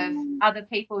back of other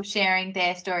people sharing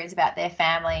their stories about their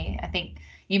family. I think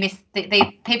you missed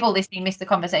the people listening missed the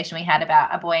conversation we had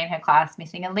about a boy in her class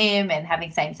missing a limb and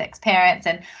having same-sex parents,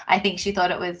 and I think she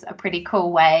thought it was a pretty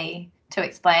cool way to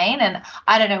explain. And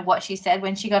I don't know what she said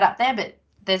when she got up there, but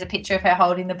there's a picture of her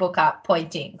holding the book up,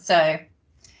 pointing. So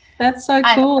that's so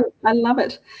cool. I love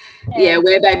it. Yeah,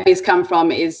 where babies come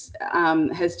from is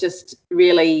has just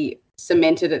really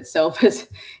cemented itself as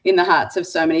in the hearts of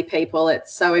so many people.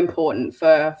 It's so important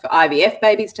for IVF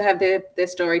babies to have their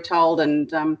story told,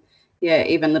 and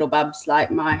even little bubs like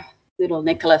my little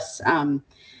Nicholas,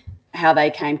 how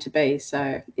they came to be.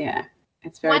 So yeah,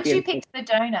 it's very once beautiful. you picked the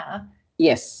donor,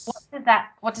 yes,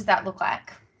 what does that look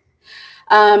like?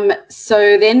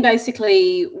 So then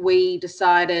basically we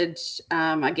decided,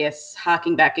 I guess,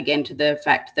 harking back again to the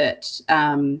fact that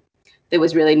there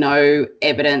was really no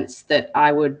evidence that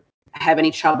I would have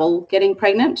any trouble getting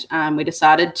pregnant. We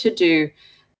decided to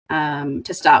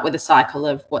start with a cycle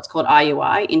of what's called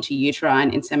IUI,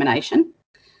 intrauterine insemination.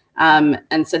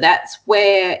 And so that's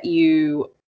where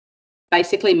you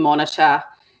basically monitor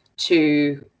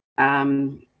to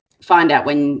find out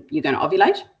when you're going to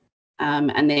ovulate.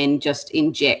 And then just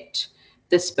inject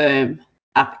the sperm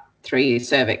up through your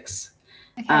cervix.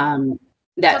 Okay. So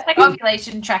it's like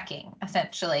ovulation tracking,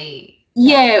 essentially.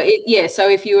 Yeah. So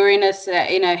if you were in a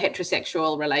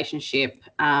heterosexual relationship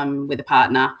with a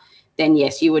partner, then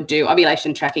yes, you would do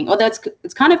ovulation tracking. Although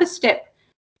it's kind of a step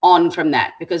on from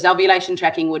that, because ovulation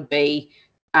tracking would be,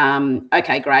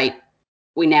 okay, great,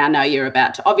 we now know you're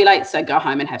about to ovulate, so go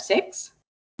home and have sex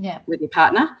with your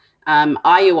partner.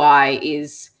 IUI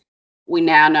is, we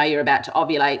now know you're about to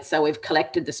ovulate, so we've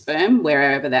collected the sperm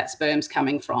wherever that sperm's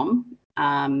coming from,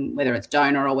 whether it's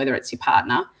donor or whether it's your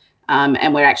partner,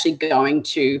 and we're actually going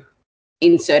to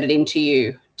insert it into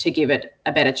you to give it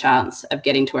a better chance of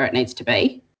getting to where it needs to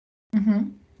be. Mm-hmm.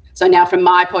 So now, from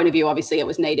my point of view, obviously it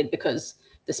was needed because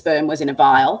the sperm was in a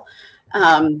vial.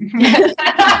 Not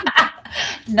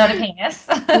a penis.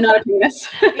 Not a penis.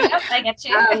 Yep, I get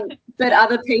you. But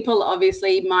other people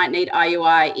obviously might need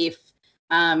IUI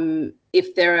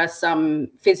if there are some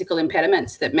physical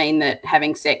impediments that mean that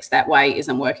having sex that way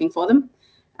isn't working for them,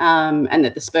 and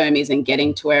that the sperm isn't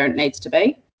getting to where it needs to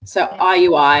be. So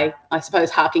IUI, I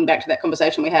suppose, harking back to that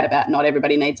conversation we had about not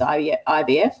everybody needs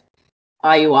IVF,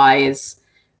 IUI is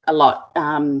a lot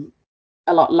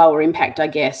lower impact, I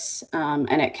guess,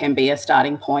 and it can be a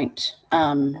starting point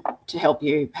to help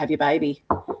you have your baby.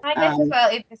 I guess as well,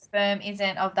 if the sperm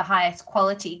isn't of the highest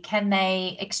quality, can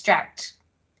they extract,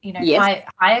 yes.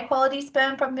 higher quality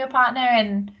sperm from your partner?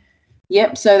 And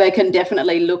yep, so they can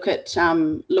definitely look at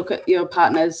your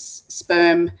partner's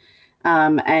sperm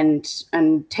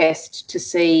and test to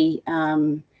see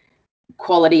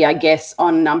quality, I guess,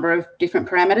 on a number of different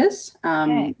parameters,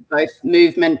 both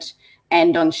movement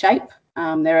and on shape.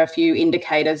 There are a few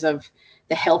indicators of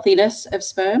the healthiness of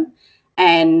sperm.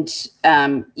 And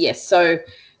yes, so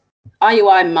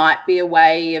IUI might be a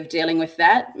way of dealing with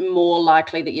that. More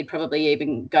likely that you'd probably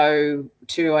even go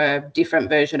to a different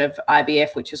version of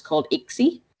IVF, which is called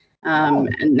ICSI.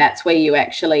 And that's where you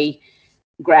actually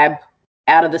grab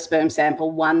out of the sperm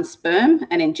sample one sperm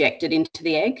and inject it into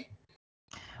the egg.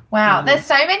 Wow, there's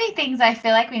so many things. I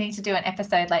feel like we need to do an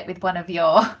episode like with one of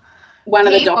your one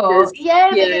of the people. doctors. Yeah,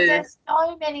 because Yeah. there's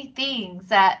so many things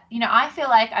that, I feel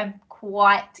like I'm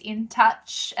quite in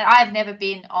touch. And I've never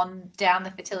been on down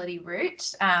the fertility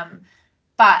route,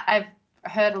 but I've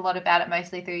heard a lot about it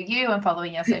mostly through you and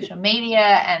following your social media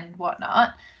and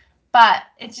whatnot. But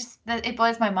it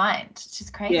blows my mind. It's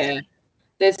just crazy. Yeah.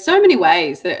 There's so many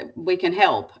ways that we can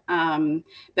help,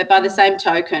 but by the same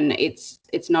token, it's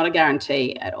not a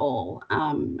guarantee at all,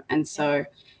 and so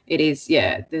it is.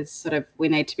 Yeah, there's sort of, we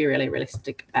need to be really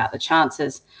realistic about the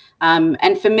chances.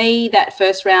 And for me, that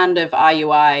first round of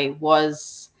IUI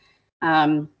was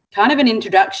kind of an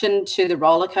introduction to the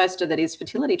roller coaster that is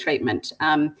fertility treatment.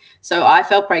 So I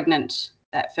fell pregnant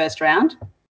that first round,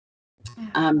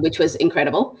 which was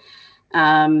incredible.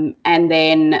 And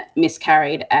then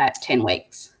miscarried at 10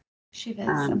 weeks. Shivers.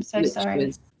 I'm so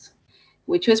sorry.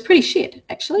 Which was pretty shit,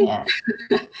 actually. Yeah.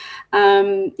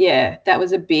 Yeah, that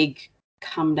was a big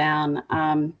come down.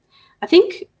 I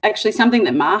think actually something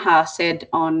that Maha said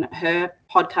on her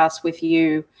podcast with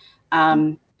you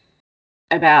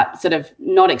about sort of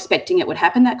not expecting it would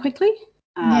happen that quickly.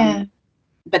 Yeah.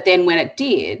 But then when it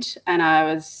did, and I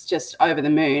was just over the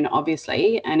moon,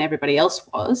 obviously, and everybody else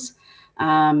was,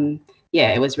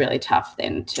 yeah, it was really tough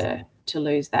then to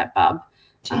lose that bub.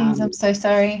 Jeez, I'm so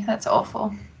sorry. That's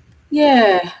awful.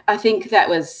 Yeah, I think that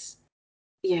was,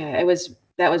 yeah,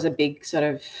 that was a big sort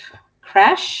of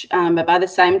crash. But by the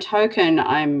same token,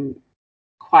 I'm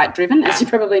quite driven, as you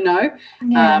probably know,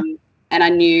 Yeah. and I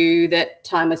knew that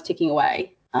time was ticking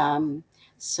away.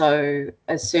 So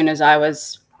as soon as I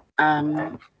was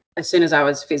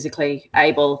physically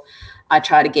able, I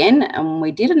tried again, and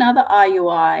we did another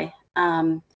IUI,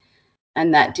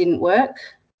 and that didn't work,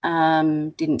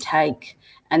 didn't take,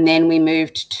 and then we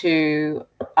moved to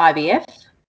IVF,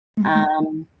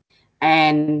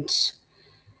 and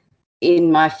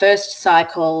in my first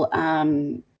cycle,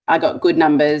 I got good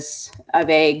numbers of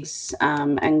eggs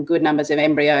and good numbers of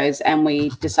embryos, and we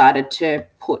decided to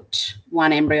put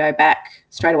one embryo back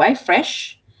straight away,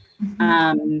 fresh.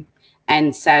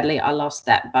 And sadly, I lost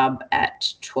that bub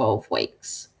at 12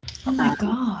 weeks. Oh my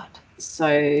God.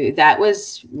 So that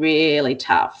was really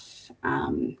tough.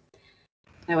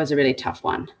 That was a really tough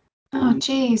one. Oh,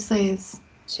 geez, Liz.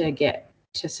 To get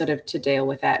to sort of to deal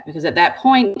with that, because at that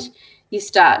point you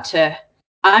start to,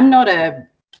 I'm not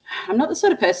the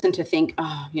sort of person to think,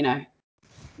 oh,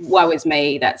 woe is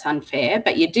me, that's unfair,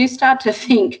 but you do start to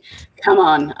think, come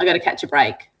on, I got to catch a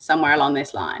break somewhere along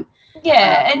this line.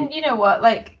 Yeah, and you know what?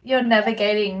 Like, you're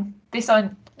navigating this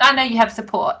on. I know you have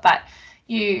support, but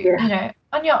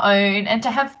on your own, and to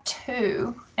have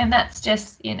two, and that's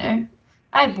just, I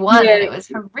had one, Yeah, and it was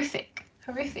horrific,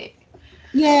 horrific.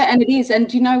 yeah, and it is.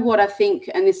 And you know what I think,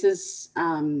 and this is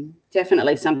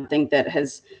definitely something that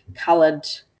has coloured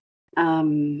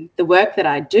the work that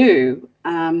I do.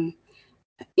 A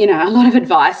lot of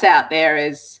advice out there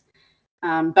is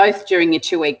both during your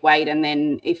 2-week wait, and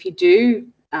then if you do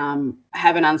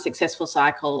have an unsuccessful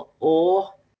cycle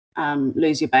or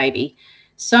lose your baby,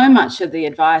 so much of the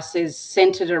advice is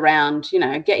centered around,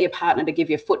 get your partner to give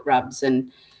you foot rubs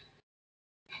and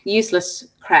useless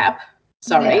crap.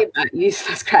 Sorry, but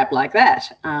useless crap like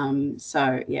that.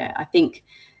 So, yeah, I think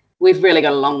we've really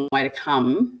got a long way to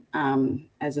come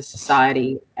as a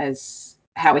society, as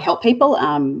how we help people.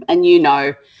 And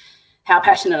how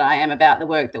passionate I am about the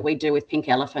work that we do with Pink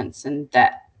Elephants, and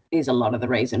that is a lot of the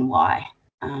reason why.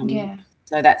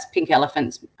 So that's Pink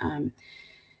Elephants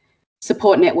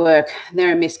Support Network.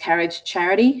 They're a miscarriage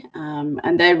charity,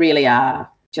 and they really are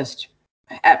just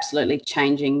absolutely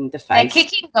changing the They're face.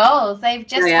 kicking goals. They've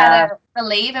just had a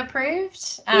leave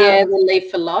approved. Yeah, the leave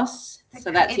for loss.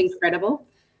 So that's It's incredible.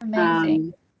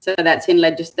 amazing. So that's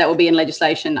that will be in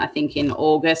legislation, I think, in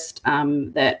August,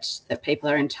 that people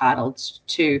are entitled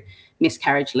to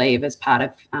miscarriage leave as part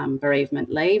of bereavement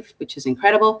leave, which is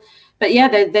incredible. But yeah,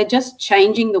 they're just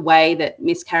changing the way that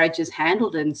miscarriage is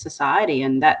handled in society,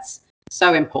 and that's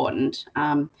so important.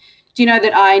 Do you know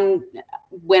that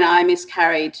when I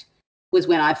miscarried, was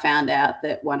when I found out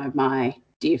that one of my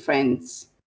dear friends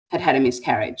had a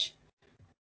miscarriage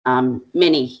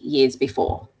many years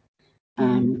before.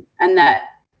 And that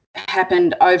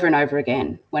happened over and over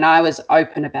again. When I was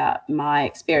open about my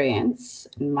experience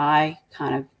and my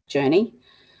kind of journey,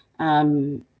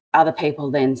 other people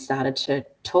then started to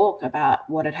talk about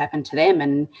what had happened to them,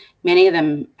 and many of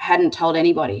them hadn't told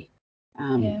anybody.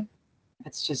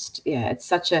 It's just, it's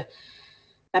such a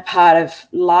part of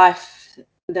life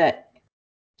that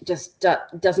just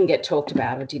doesn't get talked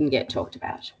about, or didn't get talked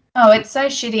about. Oh, it's so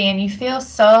shitty, and you feel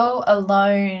so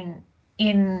alone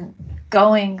in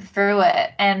going through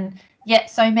it, and yet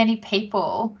so many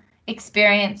people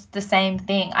experience the same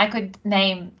thing. I could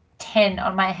name 10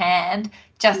 on my hand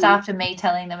just after me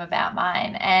telling them about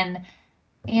mine. And,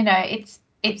 you know,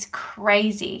 it's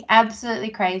crazy,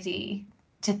 absolutely crazy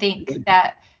to think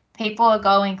that people are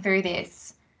going through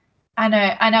this. I know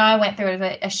I went through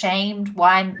it ashamed.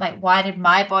 Why did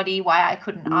my body, why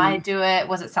couldn't I do it?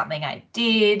 Was it something I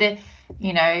did?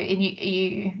 You know, and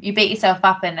you beat yourself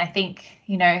up, and I think,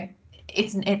 you know,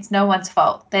 it's no one's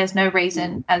fault. There's no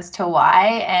reason as to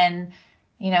why. And,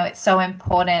 you know, it's so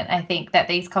important, I think, that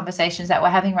these conversations that we're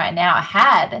having right now are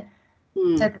had,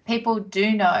 so that people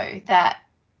do know that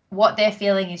what they're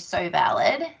feeling is so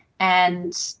valid,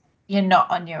 and you're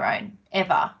not on your own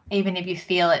ever. Even if you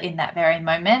feel it in that very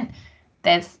moment,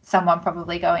 there's someone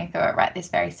probably going through it right this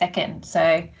very second.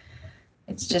 So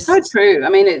it's just so true. I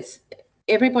mean,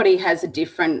 everybody has a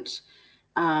different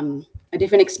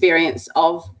experience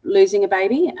of losing a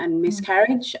baby and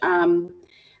miscarriage,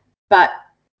 but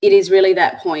it is really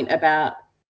that point about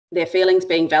their feelings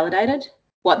being validated.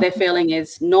 What they're feeling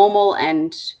is normal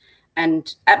and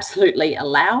absolutely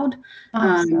allowed.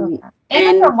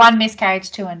 Even from one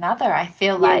miscarriage to another, I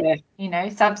feel like, Yeah. you know,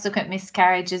 subsequent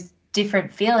miscarriages,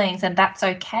 different feelings, and that's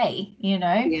okay, you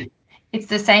know. Yeah. It's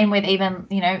the same with even,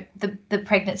 you know, the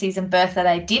pregnancies and birth that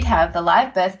I did have, the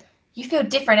live birth. You feel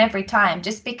different every time.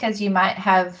 Just because you might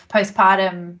have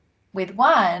postpartum with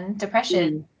one,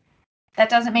 depression, that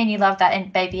doesn't mean you love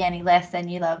that baby any less than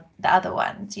you love the other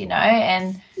ones, you know.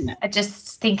 And I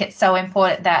just think it's so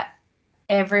important that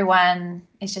everyone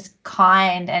is just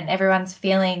kind, and everyone's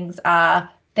feelings are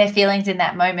their feelings in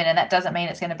that moment, and that doesn't mean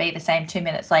it's going to be the same 2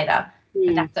 minutes later,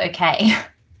 and that's okay.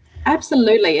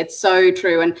 Absolutely, it's so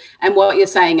true. And what you're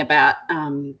saying about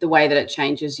the way that it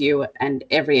changes you and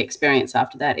every experience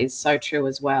after that is so true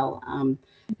as well.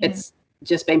 It's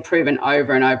just been proven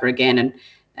over and over again,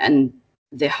 and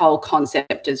the whole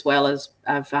concept as well as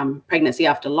of pregnancy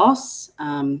after loss.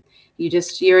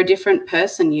 You're a different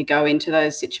person. You go into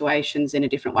those situations in a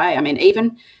different way. I mean,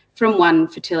 even from one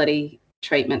fertility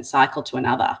treatment cycle to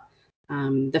another.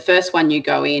 The first one you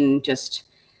go in just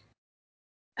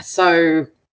so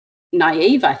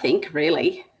naive, I think,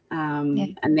 really.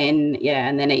 And then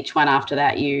each one after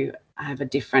that, you have a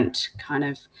different kind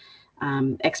of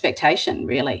expectation,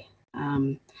 really.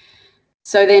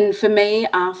 So then for me,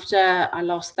 after I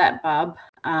lost that bub,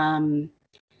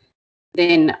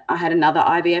 then I had another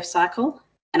IVF cycle.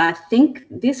 And I think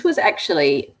this was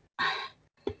actually,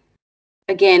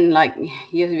 again, like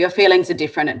your feelings are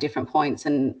different at different points.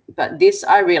 But this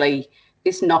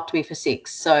knocked me for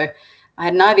six. So I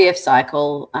had an IVF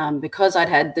cycle because I'd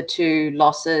had the two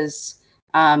losses.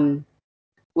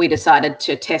 We decided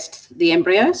to test the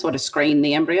embryos, or to screen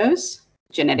the embryos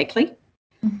genetically.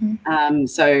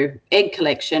 So egg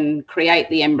collection, create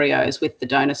the embryos with the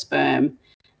donor sperm,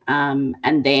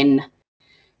 and then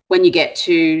when you get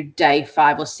to day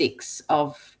 5 or 6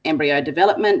 of embryo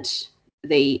development,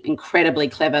 the incredibly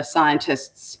clever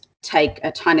scientists take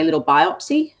a tiny little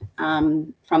biopsy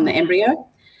from the embryo,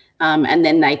 and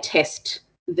then they test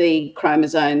the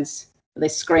chromosomes. They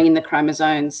screen the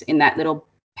chromosomes in that little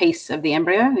piece of the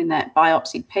embryo, in that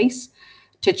biopsied piece,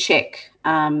 to check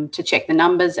the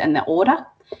numbers and the order,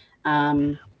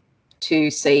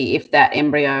 to see if that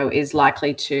embryo is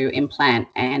likely to implant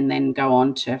and then go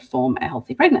on to form a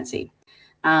healthy pregnancy.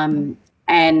 And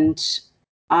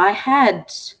I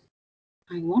had,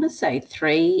 I want to say,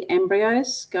 3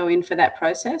 embryos go in for that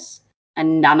process,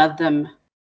 and none of them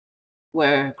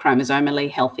were chromosomally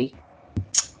healthy.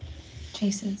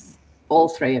 Jesus. All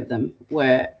 3 of them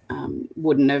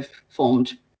wouldn't have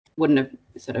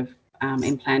sort of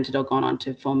implanted or gone on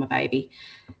to form a baby.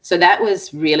 So that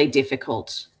was really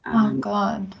difficult. Oh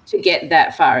God. To get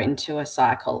that far into a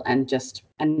cycle and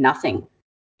nothing.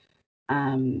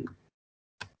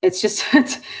 It's just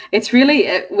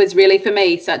it was really for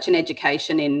me such an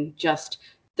education in just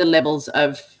the levels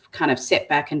of kind of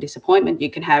setback and disappointment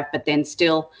you can have, but then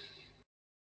still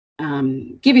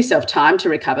give yourself time to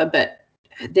recover, but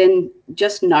then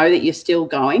just know that you're still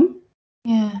going.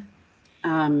 Yeah.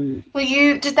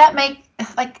 Did that make,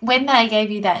 like, when they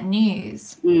gave you that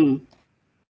news,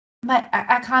 like,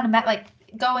 I can't imagine, like,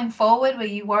 going forward, were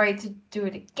you worried to do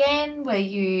it again? Were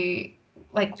you,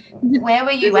 like, where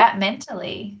were you at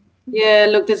mentally? Yeah,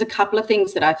 look, there's a couple of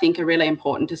things that I think are really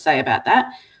important to say about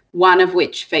that. One of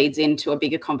which feeds into a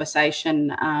bigger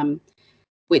conversation,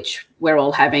 which we're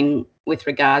all having with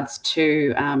regards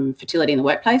to fertility in the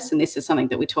workplace. And this is something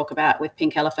that we talk about with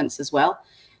Pink Elephants as well.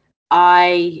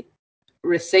 I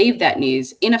received that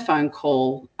news in a phone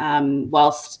call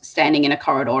whilst standing in a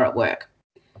corridor at work.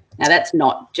 Now, that's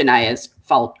not Genea's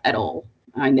fault at all.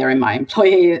 I mean, they're my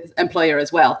employer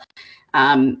as well.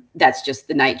 That's just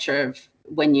the nature of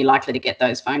when you're likely to get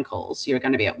those phone calls, you're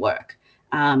going to be at work.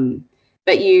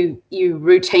 But you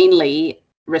routinely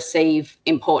receive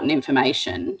important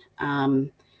information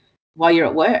while you're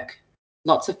at work.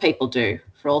 Lots of people do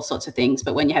for all sorts of things,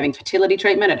 but when you're having fertility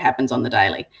treatment, it happens on the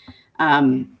daily.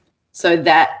 So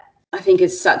that, I think,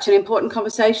 is such an important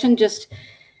conversation, just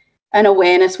an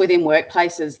awareness within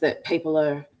workplaces that people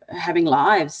are having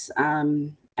lives,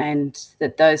 and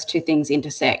that those two things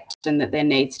intersect, and that there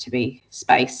needs to be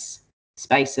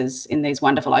spaces in these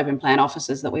wonderful open plan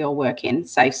offices that we all work in,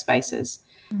 safe spaces,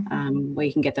 where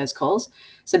you can get those calls.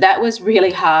 So that was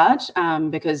really hard,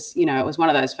 because, you know, it was one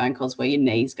of those phone calls where your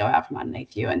knees go out from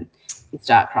underneath you and you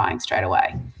start crying straight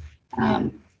away.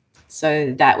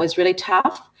 So that was really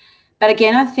tough. But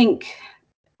again, I think,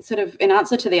 sort of in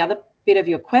answer to the other bit of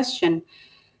your question,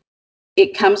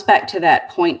 it comes back to that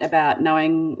point about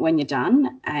knowing when you're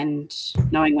done and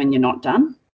knowing when you're not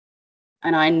done.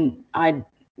 And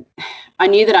I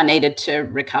knew that I needed to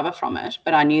recover from it,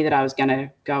 but I knew that I was going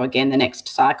to go again the next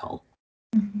cycle,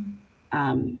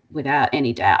 without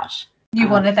any doubt. You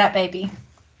wanted that baby.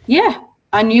 Yeah,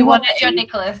 I knew you wanted your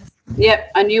Nicholas.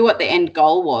 Yep, I knew what the end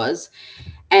goal was.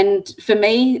 And for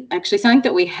me, actually, something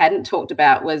that we hadn't talked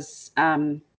about was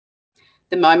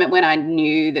the moment when I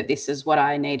knew that this is what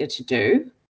I needed to do.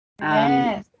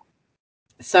 Yes.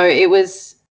 So it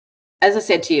was, as I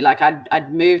said to you, like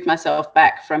I'd moved myself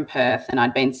back from Perth and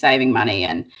I'd been saving money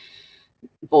and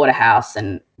bought a house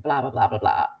and blah, blah, blah, blah,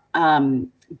 blah.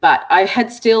 But I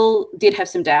did have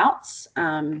some doubts,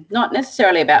 not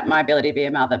necessarily about my ability to be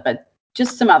a mother, but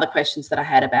just some other questions that I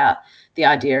had about the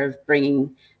idea of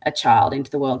bringing a child into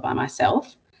the world by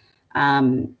myself.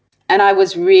 And I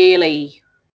was really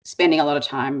spending a lot of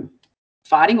time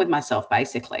fighting with myself,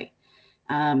 basically,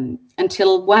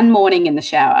 until one morning in the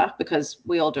shower, because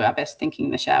we all do our best thinking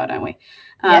in the shower, don't we?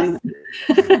 Yes.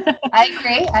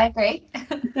 I agree.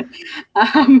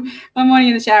 One morning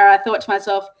in the shower, I thought to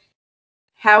myself,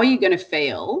 how are you going to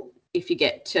feel if you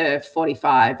get to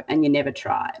 45 and you never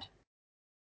tried?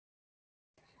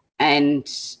 And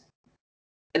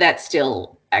that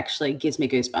still actually gives me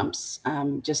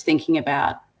goosebumps, just thinking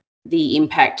about the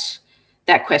impact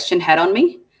that question had on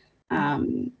me.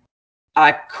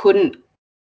 I couldn't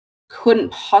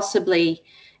possibly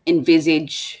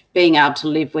envisage being able to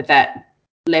live with that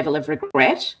level of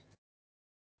regret.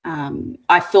 I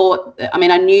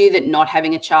knew that not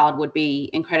having a child would be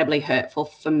incredibly hurtful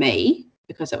for me,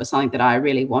 because it was something that I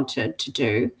really wanted to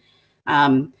do.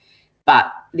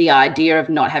 But the idea of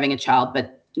not having a child,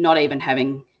 but not even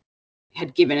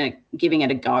giving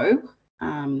it a go,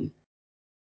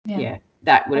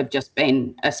 that would have just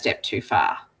been a step too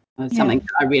far. It was something that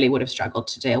I really would have struggled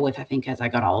to deal with, I think, as I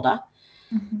got older.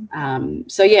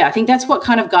 So yeah, I think that's what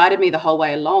kind of guided me the whole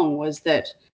way along, was that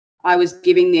I was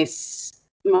giving this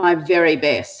my very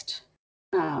best,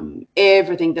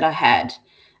 everything that I had,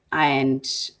 and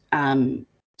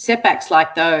setbacks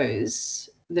like those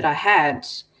that I had,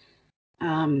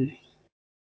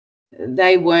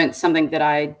 they weren't something that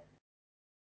I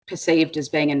perceived as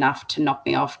being enough to knock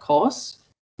me off course.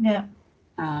 Yeah.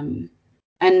 And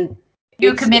you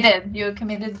were committed. You were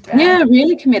committed. Right? Yeah,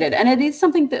 really committed. And it is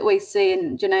something that we see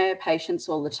in Genea patients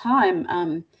all the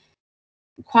time.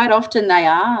 Quite often they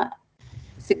are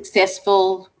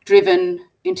successful, driven,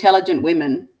 intelligent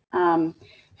women,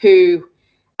 who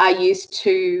are used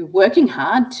to working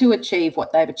hard to achieve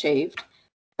what they've achieved,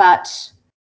 but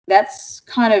that's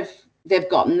kind of, they've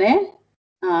gotten there.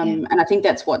 And I think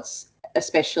that's what's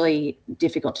especially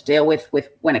difficult to deal with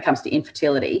when it comes to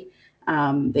infertility,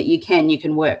 that you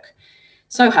can work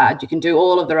so hard, you can do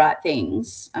all of the right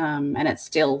things, and it's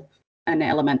still an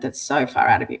element that's so far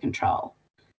out of your control.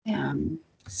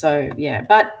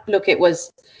 But look, it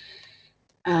was,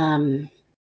 there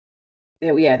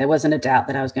wasn't a doubt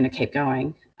that I was going to keep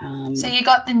going. So you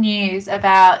got the news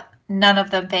about none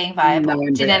of them being viable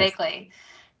genetically.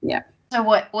 Yeah. So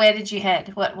where did you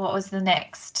head? What was the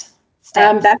next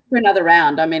step? Back for another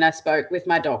round. I mean, I spoke with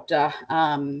my doctor,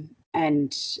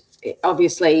 and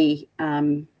obviously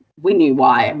we knew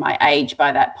why. My age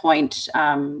by that point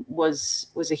was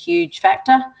a huge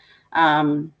factor,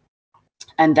 and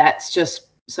that's just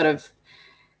sort of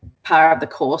par of the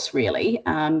course, really.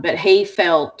 But he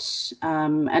felt,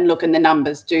 and look, and the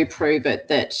numbers do prove it,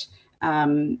 that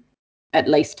at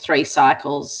least 3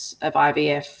 cycles of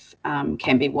IVF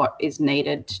can be what is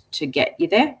needed to get you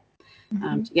there,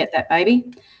 to get that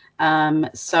baby.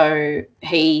 So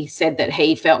he said that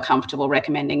he felt comfortable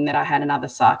recommending that I had another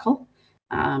cycle.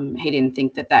 He didn't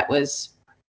think that was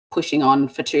pushing on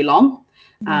for too long.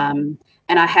 And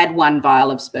I had 1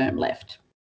 vial of sperm left.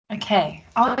 Okay.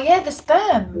 Oh yeah, the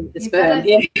sperm. The You've got sperm, to.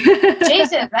 yeah.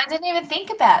 Jesus, I didn't even think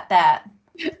about that.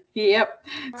 Yep.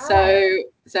 Right.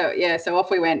 So off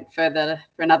we went for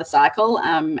another cycle.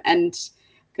 And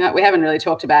we haven't really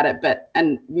talked about it,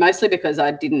 and mostly because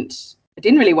it didn't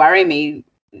really worry me,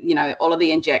 all of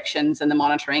the injections and the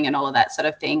monitoring and all of that sort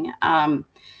of thing.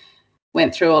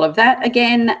 Went through all of that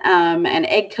again, and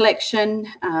egg collection,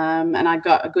 and I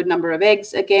got a good number of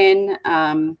eggs again,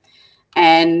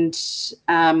 and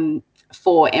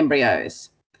 4 embryos.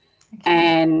 Okay.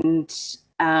 And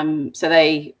so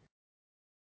they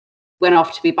went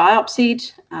off to be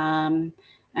biopsied, and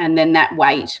then that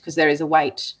wait, because there is a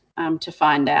wait to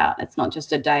find out. It's not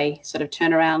just a day sort of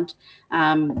turnaround.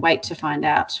 Wait to find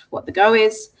out what the go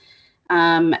is,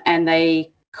 and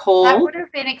they That call. would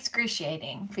have been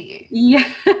excruciating for you.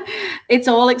 Yeah, it's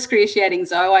all excruciating.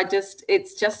 So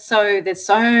it's just there's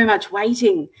so much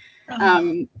waiting,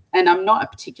 Oh, and I'm not a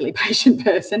particularly patient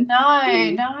person. no,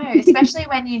 especially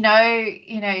when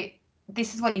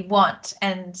this is what you want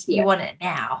and you Yeah. want it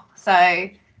now. So,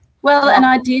 Well, and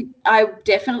oh, I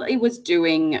definitely was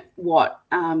doing what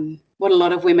a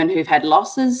lot of women who've had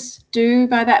losses do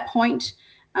by that point.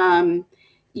 Um,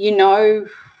 you know,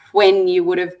 when you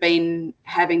would have been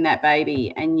having that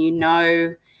baby, and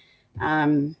where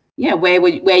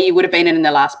you would have been in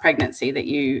the last pregnancy that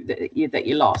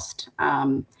you lost.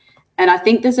 And I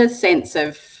think there's a sense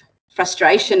of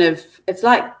frustration of, it's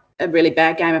like a really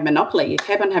bad game of Monopoly. You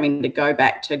keep on having to go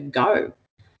back to go.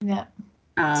 yeah.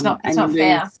 It's And you not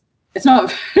fair. lose. It's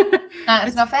not. No, it's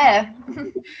it's not fair.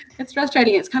 it's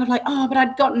frustrating. It's kind of like, oh, but I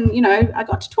got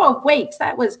to 12 weeks.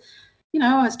 That was,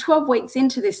 I was 12 weeks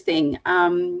into this thing.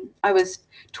 I was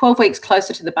 12 weeks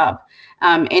closer to the bub.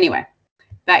 Anyway,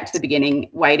 back to the beginning,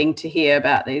 waiting to hear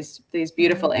about these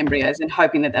beautiful embryos and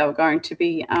hoping that they were going to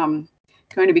be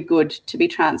good to be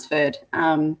transferred.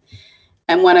 And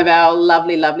one of our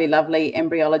lovely, lovely, lovely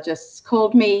embryologists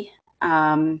called me,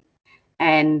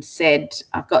 and said,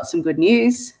 I've got some good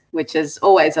news, which is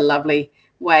always a lovely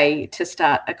way to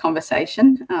start a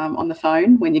conversation on the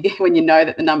phone when you know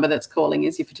that the number that's calling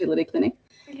is your fertility clinic.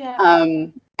 Yeah.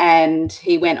 And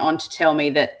he went on to tell me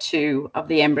that 2 of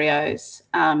the embryos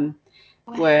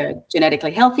were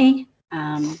genetically healthy.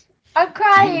 I'm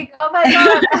crying. Oh my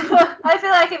God. I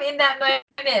feel like I'm in that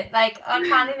moment. Like, I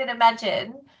can't even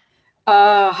imagine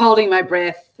Holding my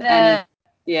breath, and the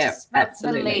yeah, just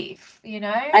absolutely. relief, you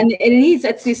know? And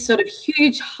it's this sort of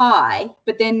huge high,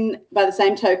 but then by the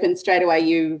same token, straight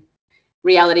away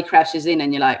reality crashes in,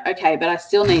 and you're like, okay, but I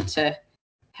still need to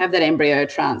have that embryo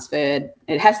transferred.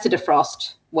 It has to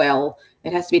defrost well.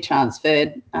 It has to be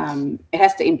transferred. It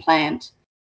has to implant.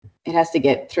 It has to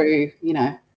get through,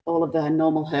 all of the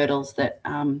normal hurdles that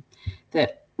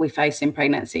we face in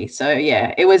pregnancy. So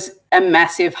yeah, it was a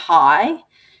massive high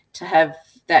to have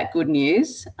that good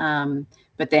news.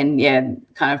 But then, yeah,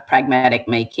 kind of pragmatic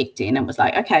me kicked in and was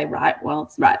like, okay, right,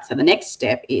 well, right. So the next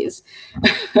step is.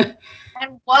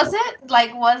 And was it?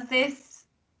 Like, This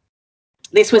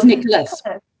was was it Nicholas.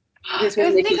 Nicholas? This It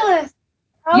was was Nicholas. Nicholas.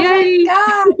 Oh my Yay!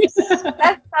 gosh.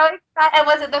 That's so exciting. And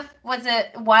was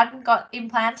it one got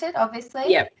implanted,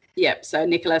 obviously? Yep. So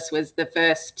Nicholas was the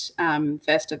first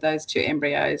of those 2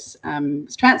 embryos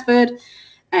was transferred,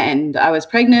 and I was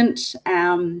pregnant,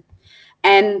 and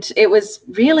it was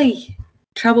really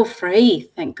trouble-free,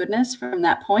 thank goodness, from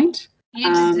that point. You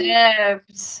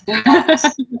deserved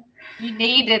that. You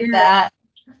needed Yeah, that.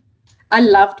 I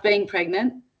loved being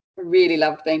pregnant. Really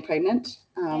loved being pregnant.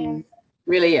 Yeah.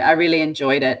 I really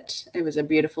enjoyed it. It was a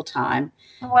beautiful time.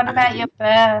 And what about your Um,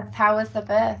 birth? How was the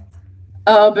birth?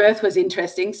 Oh, birth was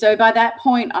interesting. So by that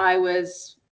point,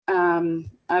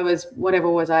 whatever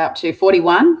was I up to,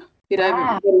 41,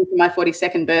 Wow. getting to my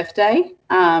 42nd birthday,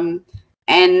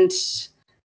 and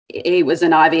it was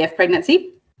an IVF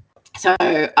pregnancy. So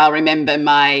I'll remember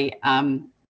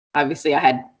obviously I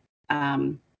had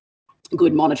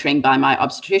good monitoring by my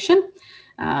obstetrician.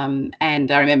 And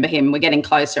I remember we're getting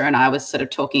closer, and I was sort of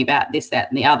talking about this, that,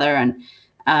 and the other.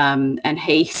 And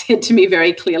he said to me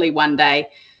very clearly one day,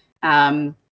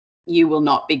 you will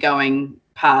not be going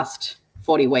past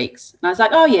 40 weeks. And I was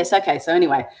like, oh, yes, okay. So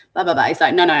anyway, blah, blah, blah. He's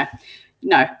like, no.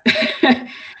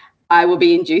 I will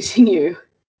be inducing you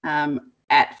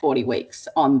at 40 weeks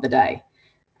on the day,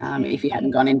 if you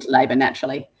hadn't gone into labour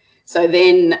naturally. So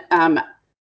then,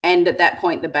 and at that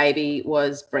point, the baby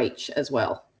was breech as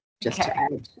well, just to Okay.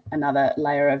 add another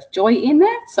layer of joy in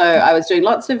there. So I was doing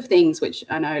lots of things, which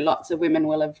I know lots of women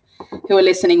who are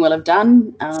listening will have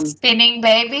done. Spinning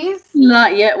babies? Well,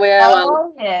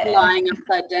 Oh, yeah. lying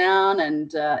upside down,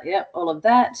 and all of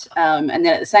that. And then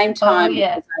at the same Oh, time,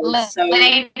 yeah. because I was so,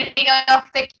 Leaning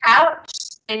off the couch,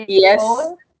 leaning yes,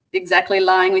 forward. exactly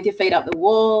lying with your feet up the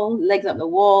wall, legs up the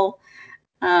wall.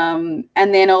 And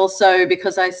then also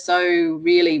because I so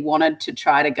really wanted to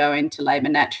try to go into labour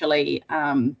naturally,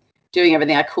 doing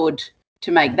everything I could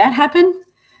to make that happen.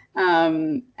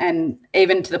 And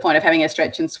even to the point of having a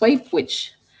stretch and sweep,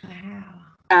 which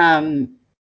I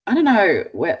don't know.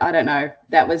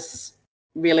 That was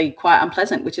really quite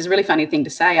unpleasant, which is a really funny thing to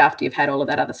say after you've had all of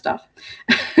that other stuff.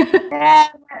 Yeah,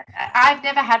 I've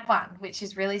never had one, which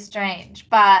is really strange.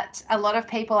 But a lot of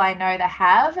people I know that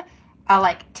have are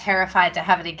like terrified to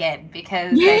have it again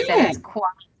because they said it's quite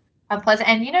unpleasant.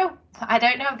 And I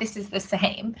don't know if this is the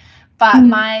same, but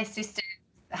my sister,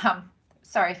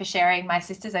 sorry for sharing my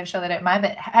sisters, I'm sure they don't mind,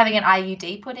 but having an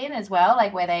IUD put in as well,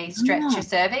 like where they stretch your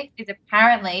cervix, is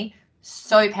apparently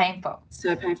so painful.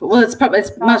 So painful. Well, it's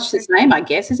much the same, I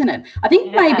guess, isn't it? I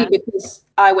think maybe because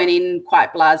I went in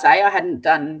quite blasé, I hadn't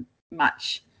done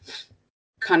much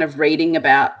kind of reading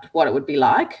about what it would be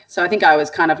like. So I think I was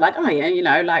kind of like, oh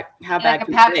yeah, like how bad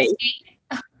can it be?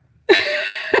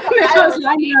 I was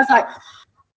like,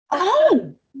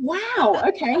 oh wow,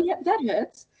 okay, yep, that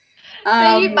hurts.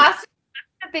 So you must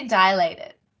have been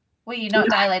dilated. Were you not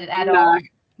dilated at all?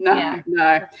 No,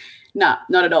 not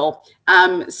at all.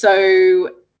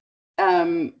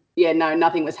 No,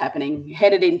 nothing was happening.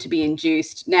 Headed in to be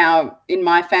induced. Now, in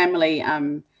my family,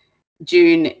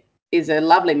 June is a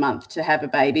lovely month to have a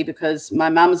baby because my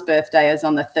mum's birthday is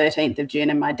on the 13th of June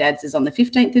and my dad's is on the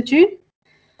 15th of June.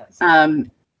 And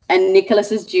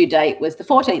Nicholas's due date was the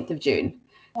 14th of June.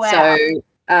 Wow.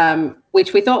 So,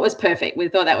 which we thought was perfect. We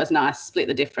thought that was nice, split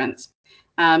the difference.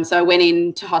 So I went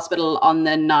into hospital on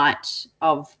the night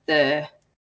of the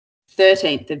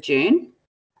 13th of June.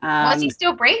 Was he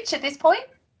still breech at this point?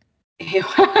 He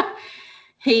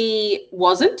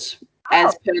wasn't,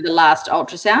 as per the last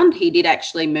ultrasound. He did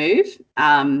actually move,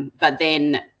 but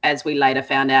then, as we later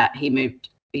found out, he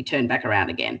turned back around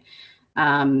again.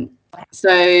 So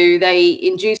they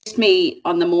induced me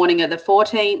on the morning of the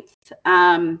 14th,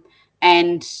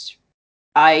 and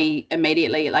I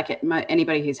immediately, like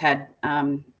anybody who's had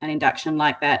an induction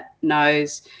like that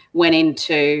knows, went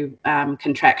into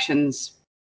contractions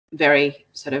very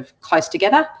sort of close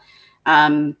together.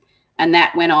 And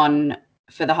that went on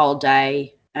for the whole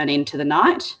day and into the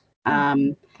night.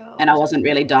 And I wasn't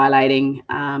really dilating,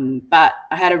 but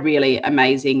I had a really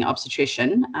amazing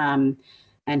obstetrician, and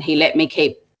he let me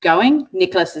keep going.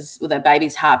 The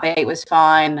baby's heartbeat was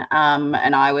fine,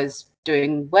 and I was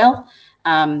doing well.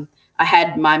 I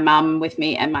had my mum with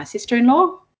me and my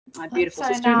sister-in-law, my beautiful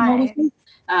sister-in-law with me,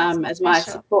 as my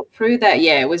support through that.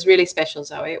 Yeah, it was really special,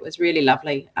 Zoe. It was really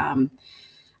lovely. I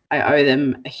owe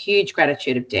them a huge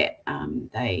gratitude of debt.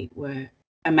 They were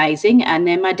amazing. And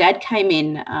then my dad came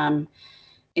in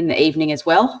the evening as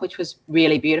well, which was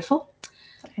really beautiful.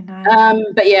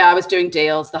 But yeah, I was doing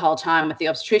deals the whole time with the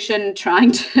obstetrician,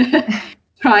 trying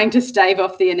to stave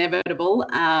off the inevitable.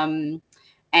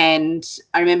 And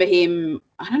I remember him,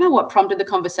 I don't know what prompted the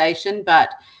conversation,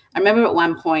 but I remember at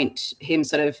one point him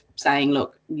sort of saying,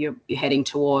 look, you're heading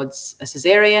towards a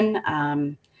cesarean,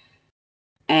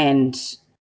 and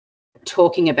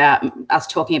talking about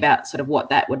sort of what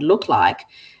that would look like.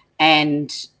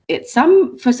 And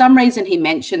for some reason he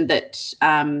mentioned that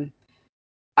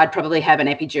I'd probably have an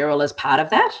epidural as part of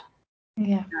that.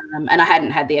 Yeah. And I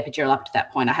hadn't had the epidural up to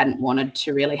that point. I hadn't wanted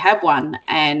to really have one.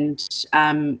 And so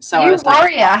I was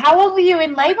warrior. Like, how long were you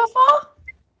in labour for?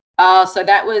 So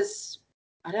that was,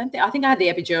 I think I had the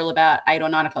epidural about 8 or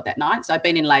 9 o'clock that night. So I'd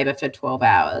been in labour for 12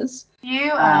 hours.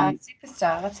 You are a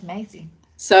superstar. That's amazing.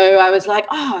 So I was like,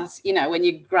 when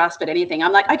you grasp at anything,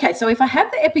 I'm like, okay, so if I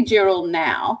have the epidural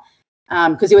now,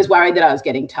 because he was worried that I was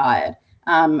getting tired.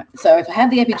 So if I had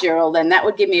the epidural, then that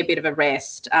would give me a bit of a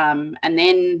rest. And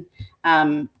then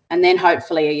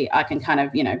hopefully I can kind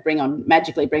of,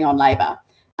 magically bring on labour.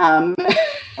 And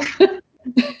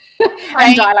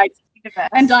dilate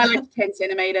 10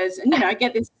 centimetres and,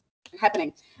 get this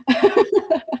happening.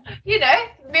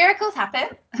 Miracles happen.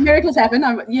 Miracles happen.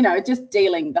 I'm, just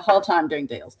dealing the whole time, doing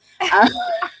deals.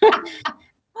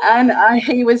 And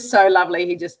he was so lovely.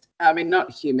 He just,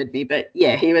 not humoured me, but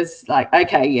yeah, he was like,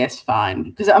 okay, yes, fine.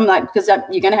 Because I'm like,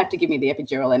 you're going to have to give me the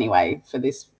epidural anyway for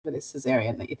this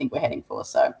cesarean that you think we're heading for.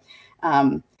 So,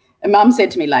 and Mum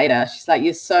said to me later, she's like,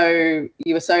 you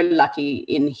were so lucky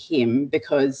in him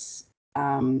because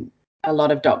a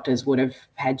lot of doctors would have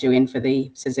had you in for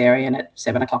the cesarean at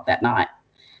 7 o'clock that night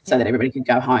so that everybody could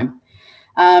go home.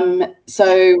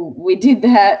 So we did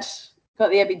that, got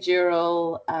the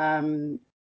epidural,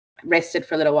 rested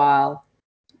for a little while,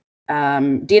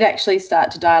 did actually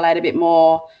start to dilate a bit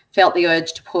more, felt the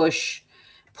urge to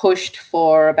pushed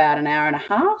for about an hour and a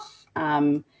half,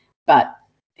 but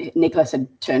Nicholas had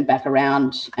turned back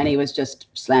around and he was just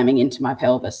slamming into my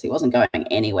pelvis. He wasn't going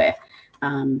anywhere,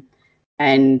 and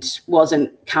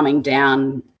wasn't coming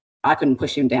down. I couldn't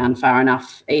push him down far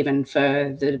enough even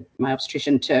for my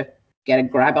obstetrician to get a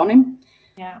grab on him.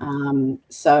 Yeah.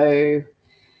 So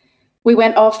we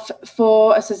went off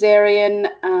for a cesarean,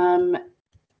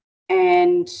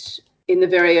 and in the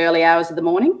very early hours of the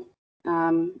morning,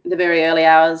 the very early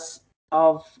hours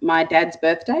of my dad's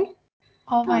birthday.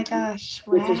 Oh my gosh!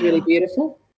 Wow. Which was really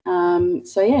beautiful.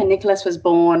 So yeah, Nicholas was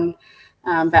born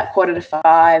about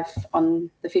 4:45 on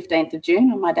the 15th of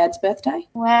June on my dad's birthday.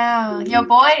 Wow, your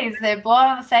boys, they're born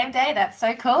on the same day. That's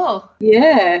so cool.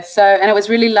 Yeah, and it was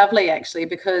really lovely actually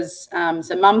because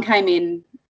so mum came in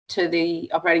to the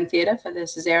operating theatre for the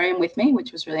cesarean with me,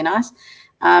 which was really nice.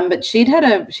 But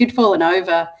she'd fallen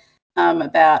over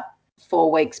about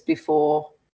 4 weeks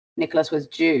before Nicholas was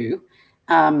due,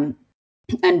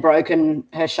 and broken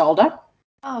her shoulder.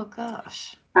 Oh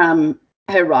gosh.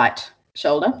 Her right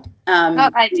shoulder.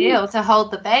 Not ideal to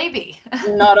hold the baby.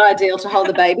 Not ideal to hold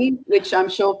the baby, which I'm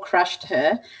sure crushed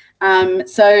her.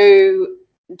 So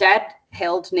Dad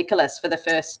held Nicholas for the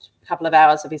first couple of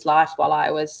hours of his life while I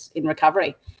was in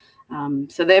recovery.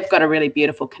 So they've got a really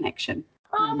beautiful connection.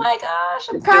 Oh my gosh,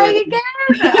 I'm crying again.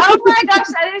 Oh my gosh,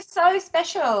 that is so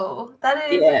special.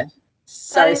 That is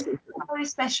special. so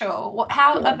special.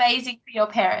 How amazing for your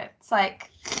parents.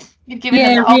 Like, you've given them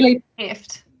Yeah, the really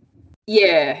gift.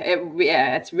 Yeah,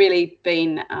 it's really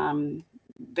been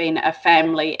a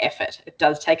family effort. It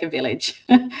does take a village.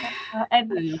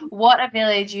 And what a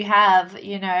village you have,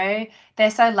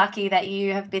 they're so lucky that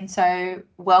you have been so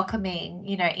welcoming,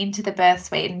 into the birth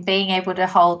suite and being able to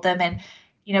hold them, and,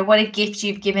 what a gift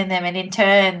you've given them, and in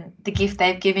turn, the gift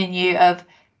they've given you of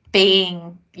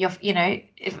being your,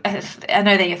 I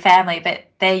know they're your family, but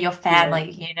they're your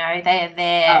family, they are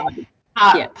there,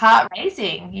 part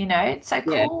raising, it's so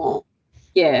cool.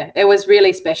 Yeah, it was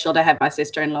really special to have my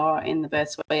sister-in-law in the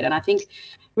birth suite, and I think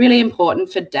really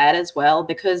important for Dad as well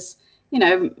because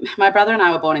my brother and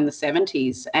I were born in the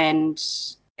 70s, and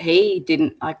he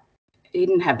didn't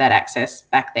have that access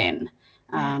back then,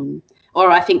 or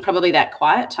I think probably that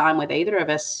quiet time with either of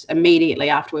us immediately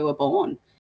after we were born.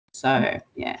 So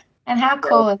yeah. And how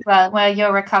cool as well, where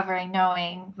you're recovering,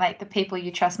 knowing like the people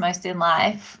you trust most in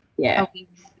life are with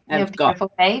your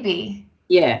beautiful baby.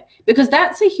 Yeah, because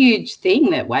that's a huge thing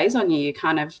that weighs on you.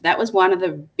 That was one of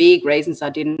the big reasons I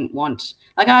didn't want,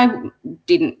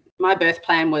 my birth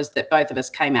plan was that both of us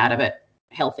came out of it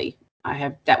healthy.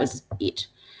 That was it.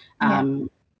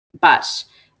 But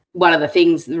one of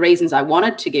the reasons I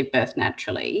wanted to give birth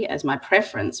naturally as my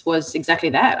preference was exactly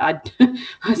that. I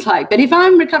was like, but if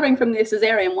I'm recovering from the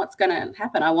cesarean, what's going to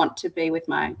happen? I want to be with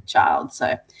my child.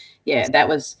 So yeah, that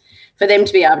was for them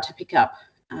to be able to pick up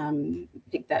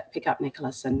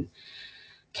Nicholas and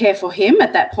care for him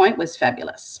at that point was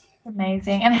fabulous.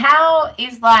 Amazing. And how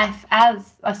is life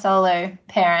as a solo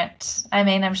parent? I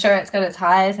mean, I'm sure it's got its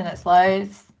highs and its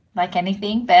lows, like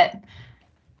anything, but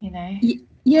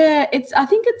yeah, I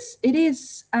think it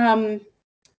is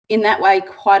in that way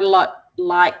quite a lot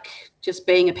like just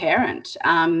being a parent.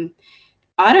 I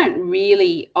don't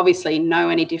really obviously know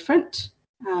any different,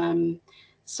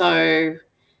 so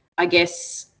I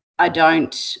guess I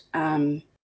don't.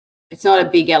 It's not a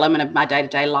big element of my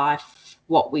day-to-day life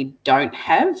what we don't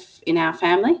have in our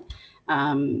family.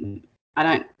 I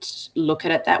don't look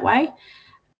at it that way.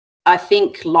 I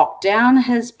think lockdown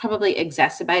has probably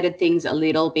exacerbated things a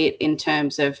little bit in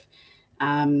terms of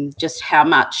just how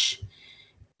much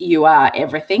you are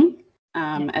everything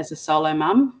as a solo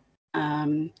mum,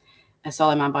 a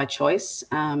solo mum by choice.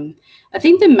 I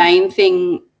think the main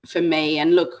thing for me,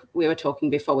 and look, we were talking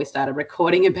before we started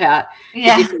recording about the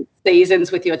different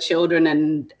seasons with your children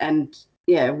and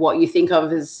what you think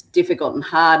of as difficult and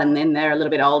hard, and then they're a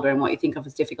little bit older and what you think of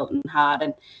as difficult and hard.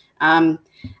 And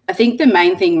I think the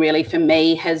main thing really for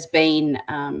me has been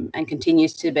and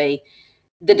continues to be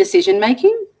the decision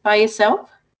making by yourself,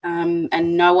 and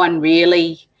no one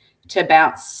really to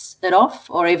bounce it off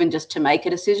or even just to make a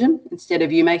decision instead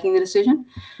of you making the decision.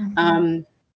 And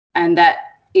that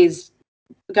is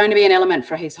going to be an element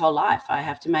for his whole life. I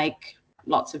have to make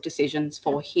lots of decisions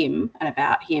for him and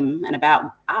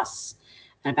about us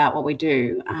and about what we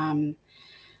do. And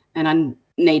I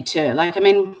need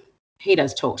to, he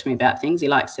does talk to me about things. He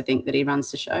likes to think that he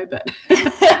runs the show, but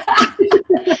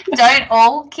don't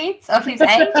all kids of his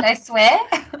age, I swear.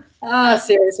 Oh,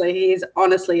 seriously, he is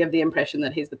honestly of the impression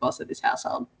that he's the boss of this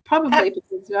household. Probably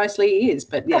because mostly he is,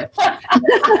 but yeah.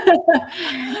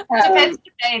 Depends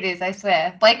what day it is, I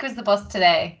swear. Blake was the boss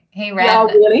today. He ran. Oh,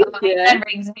 really? He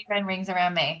ran rings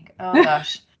around me. Oh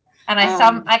gosh.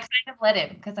 And I kind of let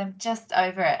him because I'm just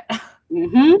over it.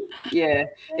 Yeah,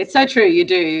 it's so true. You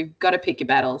do. You've got to pick your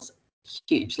battles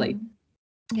hugely.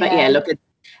 But yeah, look,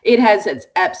 it has its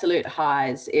absolute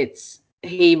highs.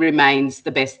 He remains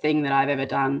the best thing that I've ever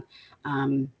done.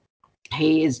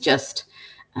 He is just,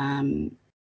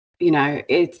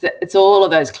 it's all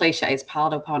of those cliches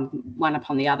piled upon one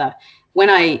upon the other. When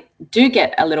I do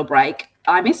get a little break,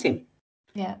 I miss him.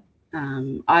 Yeah.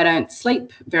 I don't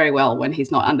sleep very well when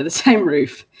he's not under the same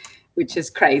roof, which is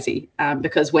crazy,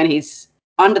 because when he's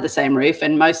under the same roof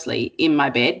and mostly in my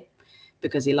bed,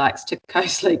 because he likes to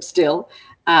co-sleep still,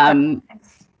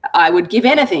 I would give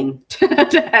anything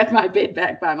to have my bed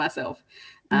back by myself.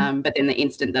 But then the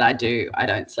instant that I do, I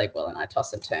don't sleep well and I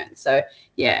toss and turn. So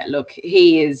yeah, look,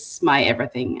 he is my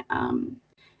everything.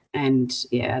 And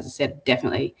yeah, as I said,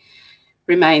 definitely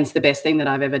remains the best thing that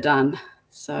I've ever done.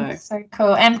 So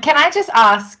cool. And can I just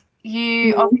ask,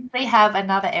 you obviously have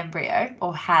another embryo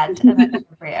or had another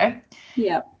embryo.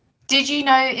 Yeah. Did you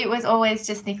know it was always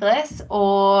just Nicholas,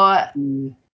 or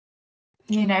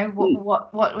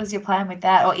what was your plan with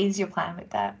that, or is your plan with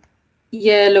that?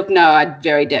 Yeah, look, no,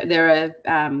 there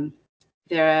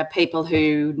are people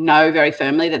who know very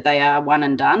firmly that they are one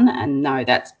and done, and no,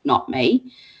 that's not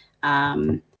me.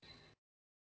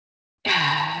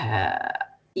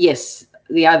 Yes,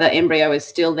 the other embryo is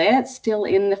still there. It's still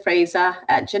in the freezer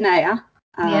at Genea.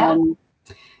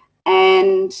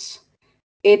 And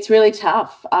it's really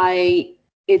tough.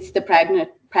 It's the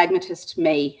pragmatist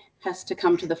me has to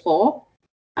come to the fore.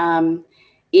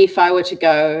 If I were to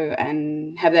go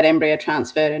and have that embryo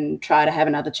transferred and try to have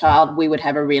another child, we would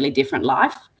have a really different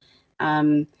life,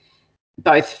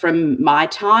 both from my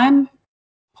time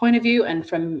point of view and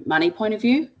from money point of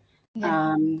view.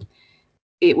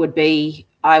 It would be,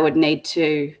 I would need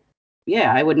to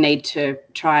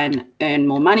try and earn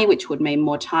more money, which would mean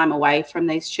more time away from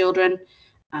these children.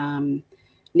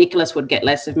 Nicholas would get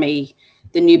less of me.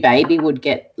 The new baby would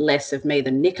get less of me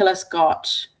than Nicholas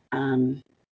got.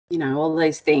 All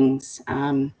these things,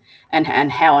 and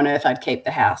how on earth I'd keep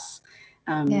the house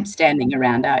standing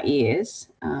around our ears,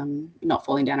 not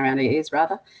falling down around our ears,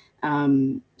 rather.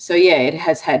 So yeah, it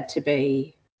has had to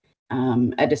be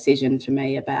a decision for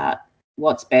me about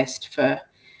what's best for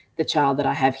the child that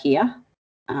I have here.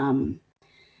 And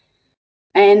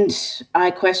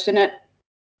I question it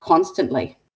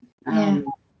constantly. I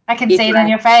can see it in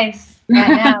your face right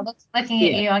now. Looking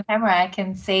at you on camera, I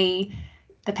can see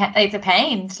it's a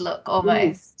pained look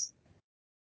almost.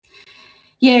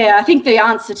 Yeah, I think the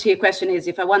answer to your question is,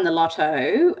 if I won the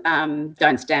lotto,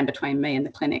 don't stand between me and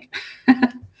the clinic.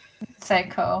 So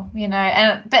cool,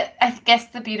 but I guess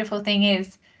the beautiful thing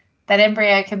is that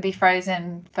embryo can be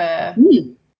frozen for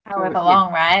however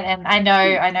long, right? And I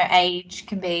know age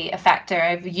can be a factor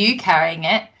of you carrying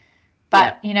it,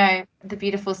 but the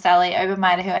beautiful Sally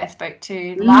Obermeyer, who I spoke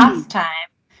to last time,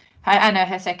 I know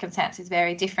her circumstance is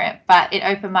very different, but it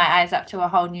opened my eyes up to a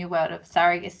whole new world of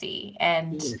surrogacy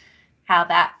and how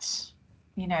that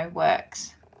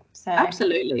works. So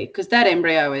absolutely, because that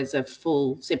embryo is a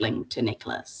full sibling to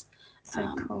Nicholas.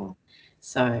 So cool.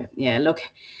 So yeah, look,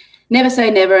 never say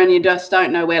never, and you just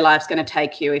don't know where life's going to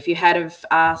take you. If you had have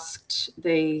asked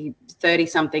the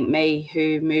 30-something me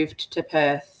who moved to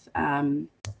Perth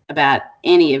about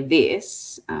any of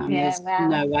this, there's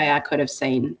no way I could have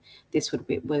seen this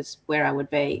was where I would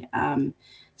be.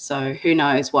 So who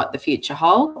knows what the future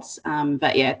holds?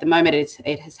 But yeah, at the moment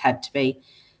it has had to be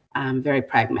very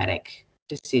pragmatic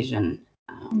decision.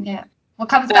 Well,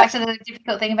 comes back to the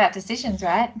difficult thing about decisions,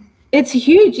 right? It's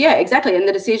huge, yeah, exactly. And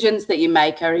the decisions that you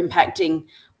make are impacting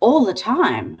all the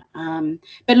time.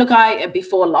 But look,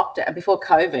 before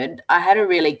COVID, I had a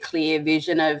really clear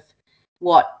vision of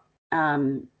what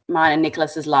mine and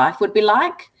Nicholas's life would be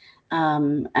like,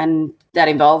 and that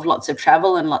involved lots of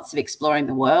travel and lots of exploring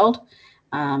the world.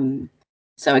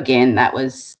 So again, that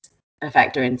was a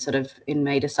factor in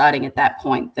me deciding at that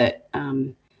point that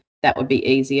that would be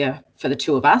easier for the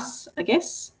two of us, I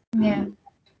guess.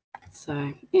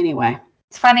 So anyway,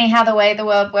 it's funny how the way the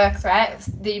world works, right?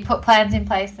 You put plans in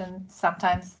place and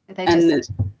sometimes they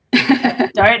just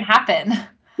don't happen.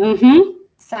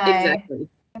 So exactly.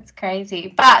 That's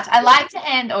crazy. But I like to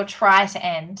end, or try to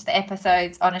end, the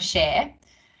episodes on a share.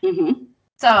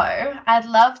 So I'd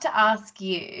love to ask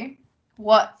you,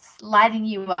 what's lighting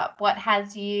you up? What's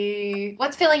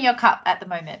filling your cup at the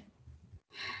moment?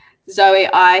 Zoe,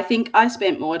 I think I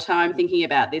spent more time thinking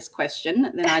about this question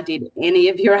than I did any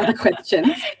of your other questions.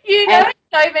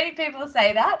 So many people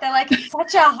say that. They're like, it's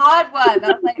such a hard one.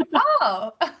 I was like,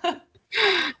 oh.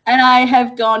 And I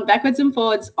have gone backwards and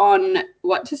forwards on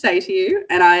what to say to you.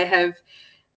 And I have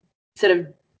sort of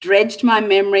dredged my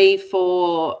memory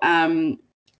for,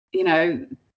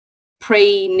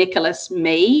 pre-Nicholas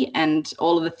me and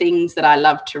all of the things that I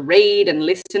love to read and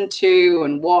listen to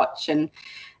and watch and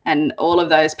all of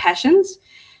those passions.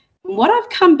 What I've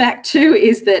come back to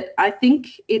is that I think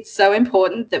it's so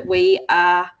important that we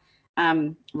are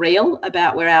real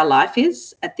about where our life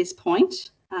is at this point.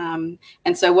 And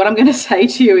so what I'm going to say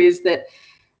to you is that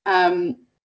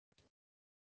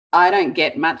I don't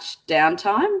get much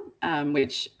downtime,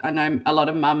 which I know a lot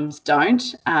of mums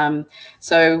don't.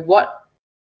 So what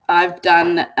I've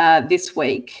done this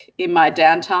week in my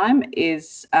downtime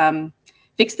is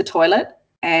fix the toilet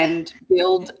and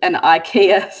build an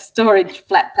IKEA storage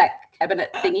flat pack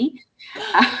cabinet thingy.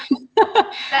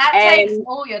 That takes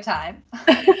all your time.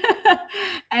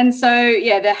 And so,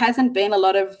 yeah, there hasn't been a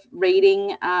lot of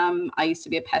reading. I used to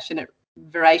be a passionate,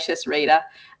 voracious reader.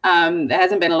 There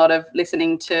hasn't been a lot of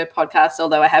listening to podcasts,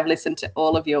 although I have listened to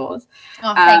all of yours.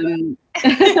 Oh, thank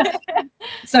you.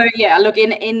 So yeah, look, in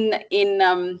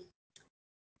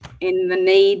the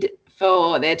need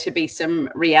for there to be some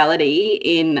reality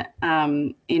in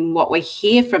what we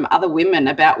hear from other women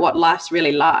about what life's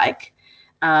really like.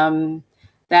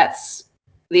 That's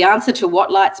the answer to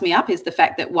what lights me up is the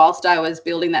fact that whilst I was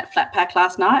building that flat pack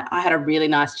last night, I had a really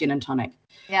nice gin and tonic.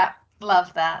 Yeah,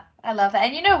 love that. I love that.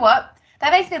 And you know what?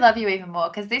 That makes me love you even more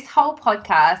because this whole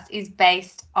podcast is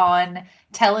based on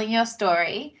telling your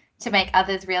story to make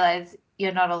others realize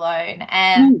you're not alone.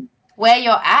 And where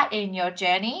you're at in your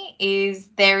journey is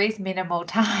there is minimal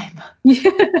time.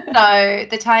 So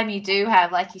the time you do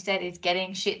have, like you said, is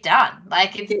getting shit done.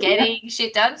 Like it's getting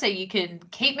shit done so you can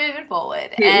keep moving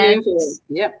forward.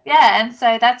 Yep. Yeah, and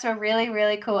so that's a really,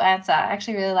 really cool answer. I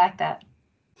actually really like that.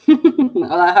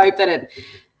 Well, I hope that it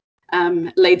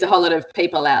leads a whole lot of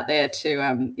people out there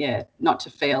to not to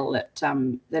feel that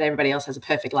that everybody else has a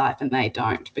perfect life and they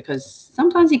don't, because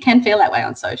sometimes you can feel that way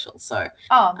on social. So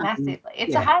massively,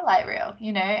 it's a highlight reel,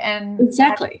 and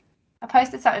exactly. I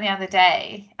posted something the other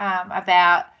day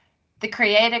about the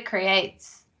creator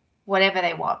creates whatever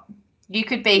they want. You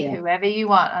could be whoever you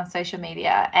want on social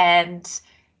media, and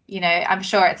I'm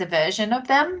sure it's a version of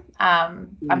them.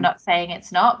 I'm not saying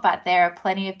it's not, but there are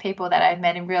plenty of people that I've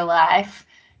met in real life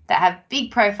that have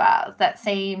big profiles that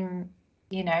seem,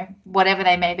 whatever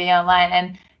they may be online,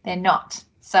 and they're not.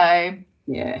 So, I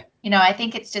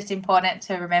think it's just important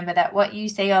to remember that what you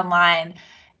see online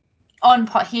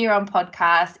here on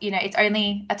podcast, it's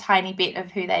only a tiny bit of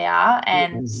who they are,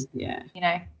 and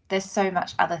there's so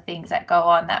much other things that go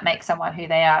on that make someone who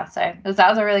they are. So that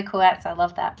was a really cool answer. I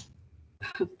love that.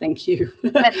 Thank you.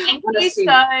 But thank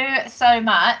you so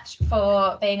much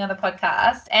for being on the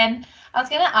podcast. And I was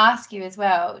going to ask you as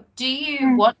well, do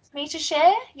you want me to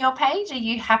share your page? Are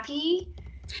you happy?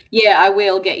 Yeah, I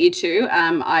will get you to.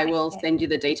 I will send you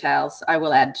the details. I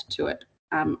will add to it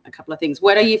a couple of things.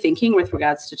 What are you thinking with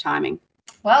regards to timing?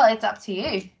 Well, it's up to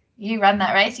you. You run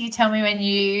that race. You tell me when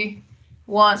you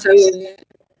want. So if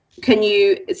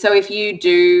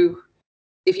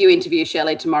you interview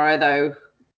Shelley tomorrow, though,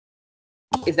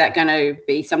 is that going to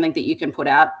be something that you can put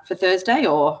out for Thursday,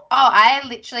 or? Oh, I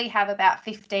literally have about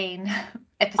 15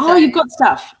 episodes. Oh, you've got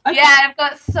stuff. Okay. Yeah, I've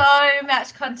got so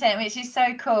much content, which is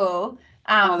so cool.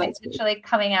 It's literally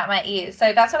coming out my ears.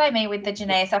 So that's what I mean with the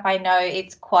Genea stuff. I know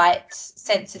it's quite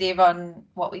sensitive on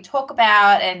what we talk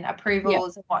about and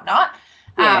approvals and whatnot.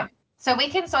 So we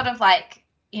can sort of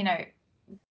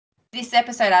this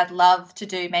episode I'd love to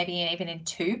do maybe even in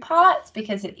 2 parts,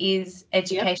 because it is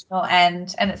educational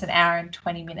and it's an hour and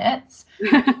 20 minutes.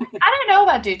 I don't know if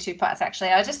I'd do 2 parts,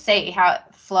 actually. I'll just see how it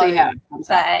flows. Once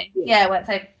I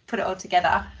put it all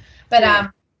together. But I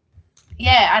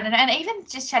don't know. And even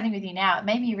just chatting with you now, it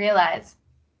made me realize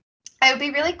it would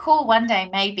be really cool one day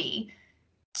maybe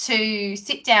to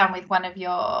sit down with one of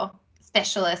your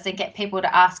specialists and get people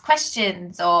to ask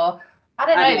questions, or I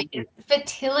don't know,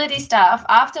 fertility stuff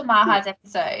after Maha's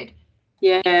episode.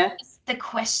 Yeah. The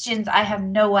questions I have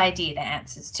no idea the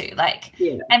answers to.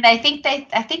 And I think they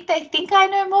think I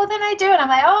know more than I do. And I'm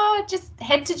like, oh, just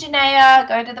head to Genea,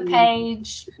 go to the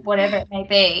page, whatever it may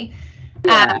be.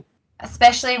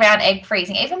 Especially around egg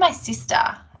freezing. Even my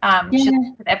sister,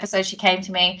 the episode, she came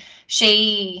to me.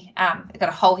 She got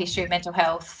a whole history of mental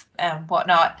health and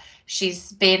whatnot.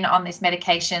 She's been on this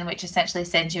medication, which essentially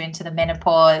sends you into the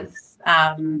menopause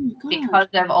because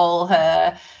of all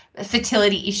her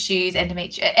fertility issues,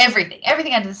 endometrium,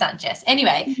 everything under the sun, Jess.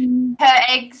 Anyway, her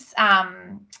eggs,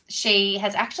 she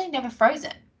has actually never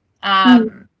frozen.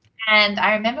 And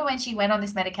I remember when she went on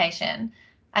this medication,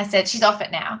 I said, she's off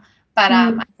it now. But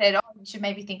I said, oh, you should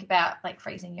maybe think about like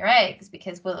freezing your eggs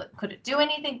because could it do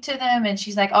anything to them? And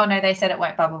she's like, oh no, they said it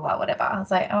won't, blah blah blah, whatever. I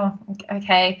was like, oh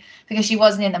okay, because she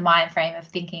wasn't in the mind frame of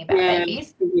thinking about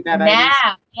babies.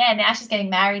 Now she's getting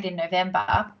married in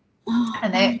November,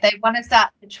 and they want to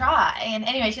start to try. And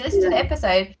anyway, she listened to the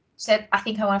episode. She said, I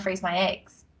think I want to freeze my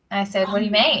eggs. And I said, what do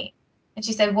you mean? And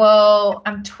she said, well,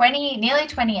 I'm nearly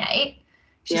 28.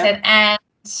 She said, and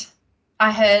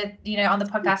I heard, on the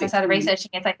podcast I started researching,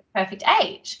 it's like the perfect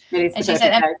age. And she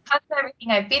said, and because of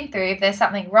everything I've been through, if there's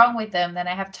something wrong with them, then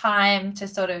I have time to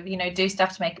sort of, do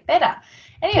stuff to make it better.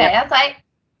 Anyway, I was like,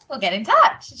 we'll get in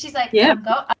touch. And she's like, I'm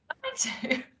going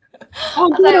to. I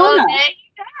was like, well, there you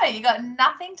go. You got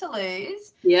nothing to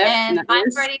lose. And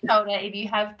I've already told her if you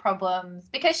have problems,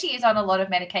 because she is on a lot of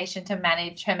medication to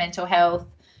manage her mental health.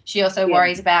 She also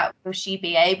worries about, will she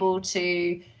be able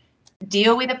to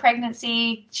deal with a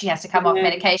pregnancy? She has to come off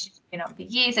medication. She's been on for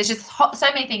years. There's just so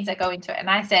many things that go into it. And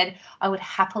I said, I would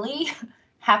happily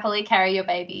carry your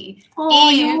baby. Oh,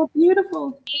 you're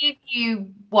beautiful. If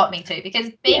you want me to, because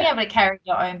being able to carry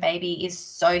your own baby is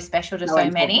so special to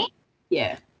so many.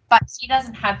 Yeah. But she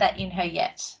doesn't have that in her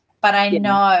yet. But I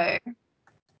know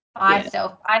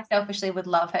I selfishly would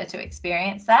love her to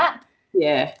experience that.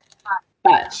 Yeah.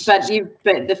 But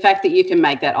the fact that you can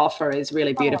make that offer is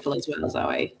really beautiful as well,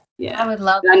 Zoe. Yeah. I would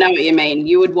love I know what you mean.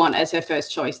 You would want as her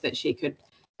first choice that she could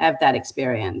have that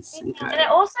experience. And it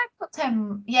also puts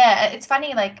him, it's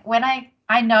funny, like when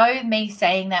I know me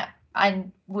saying that I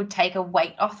would take a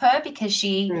weight off her because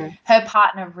her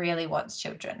partner really wants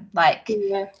children. Like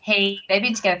they've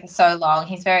been together for so long.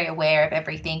 He's very aware of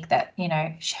everything that,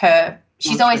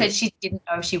 she's always said she didn't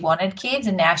know she wanted kids,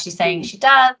 and now she's saying she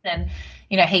does. And,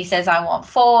 he says, I want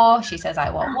 4. She says, I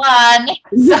want 1.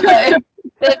 So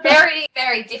they're very,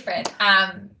 very different.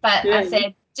 But I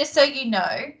said, just so you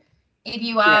know, if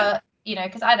you are,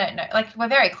 because I don't know, like we're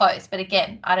very close, but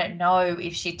again, I don't know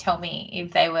if she'd tell me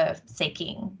if they were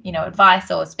seeking,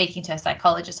 advice or speaking to a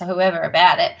psychologist or whoever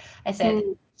about it. I said,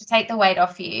 to take the weight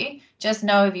off you, just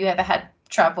know if you ever had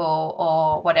trouble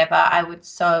or whatever, I would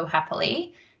so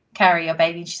happily carry your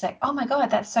baby. And she's like, oh my God,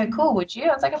 that's so cool. Would you?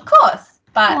 I was like, of course.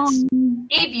 But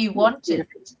if you wanted,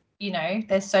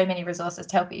 there's so many resources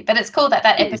to help you. But it's cool that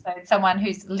episode, someone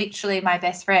who's literally my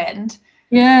best friend.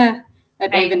 Yeah.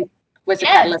 That even was a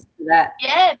catalyst for that.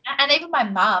 Yeah. And even my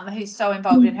mum, who's so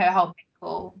involved in her whole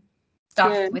medical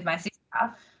stuff with my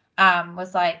sister,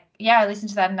 was like, I listened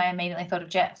to that and I immediately thought of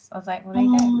Jess. I was like, well, there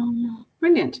you go.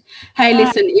 Brilliant. Hey,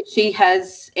 listen, if she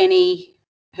has any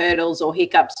hurdles or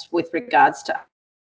hiccups with regards to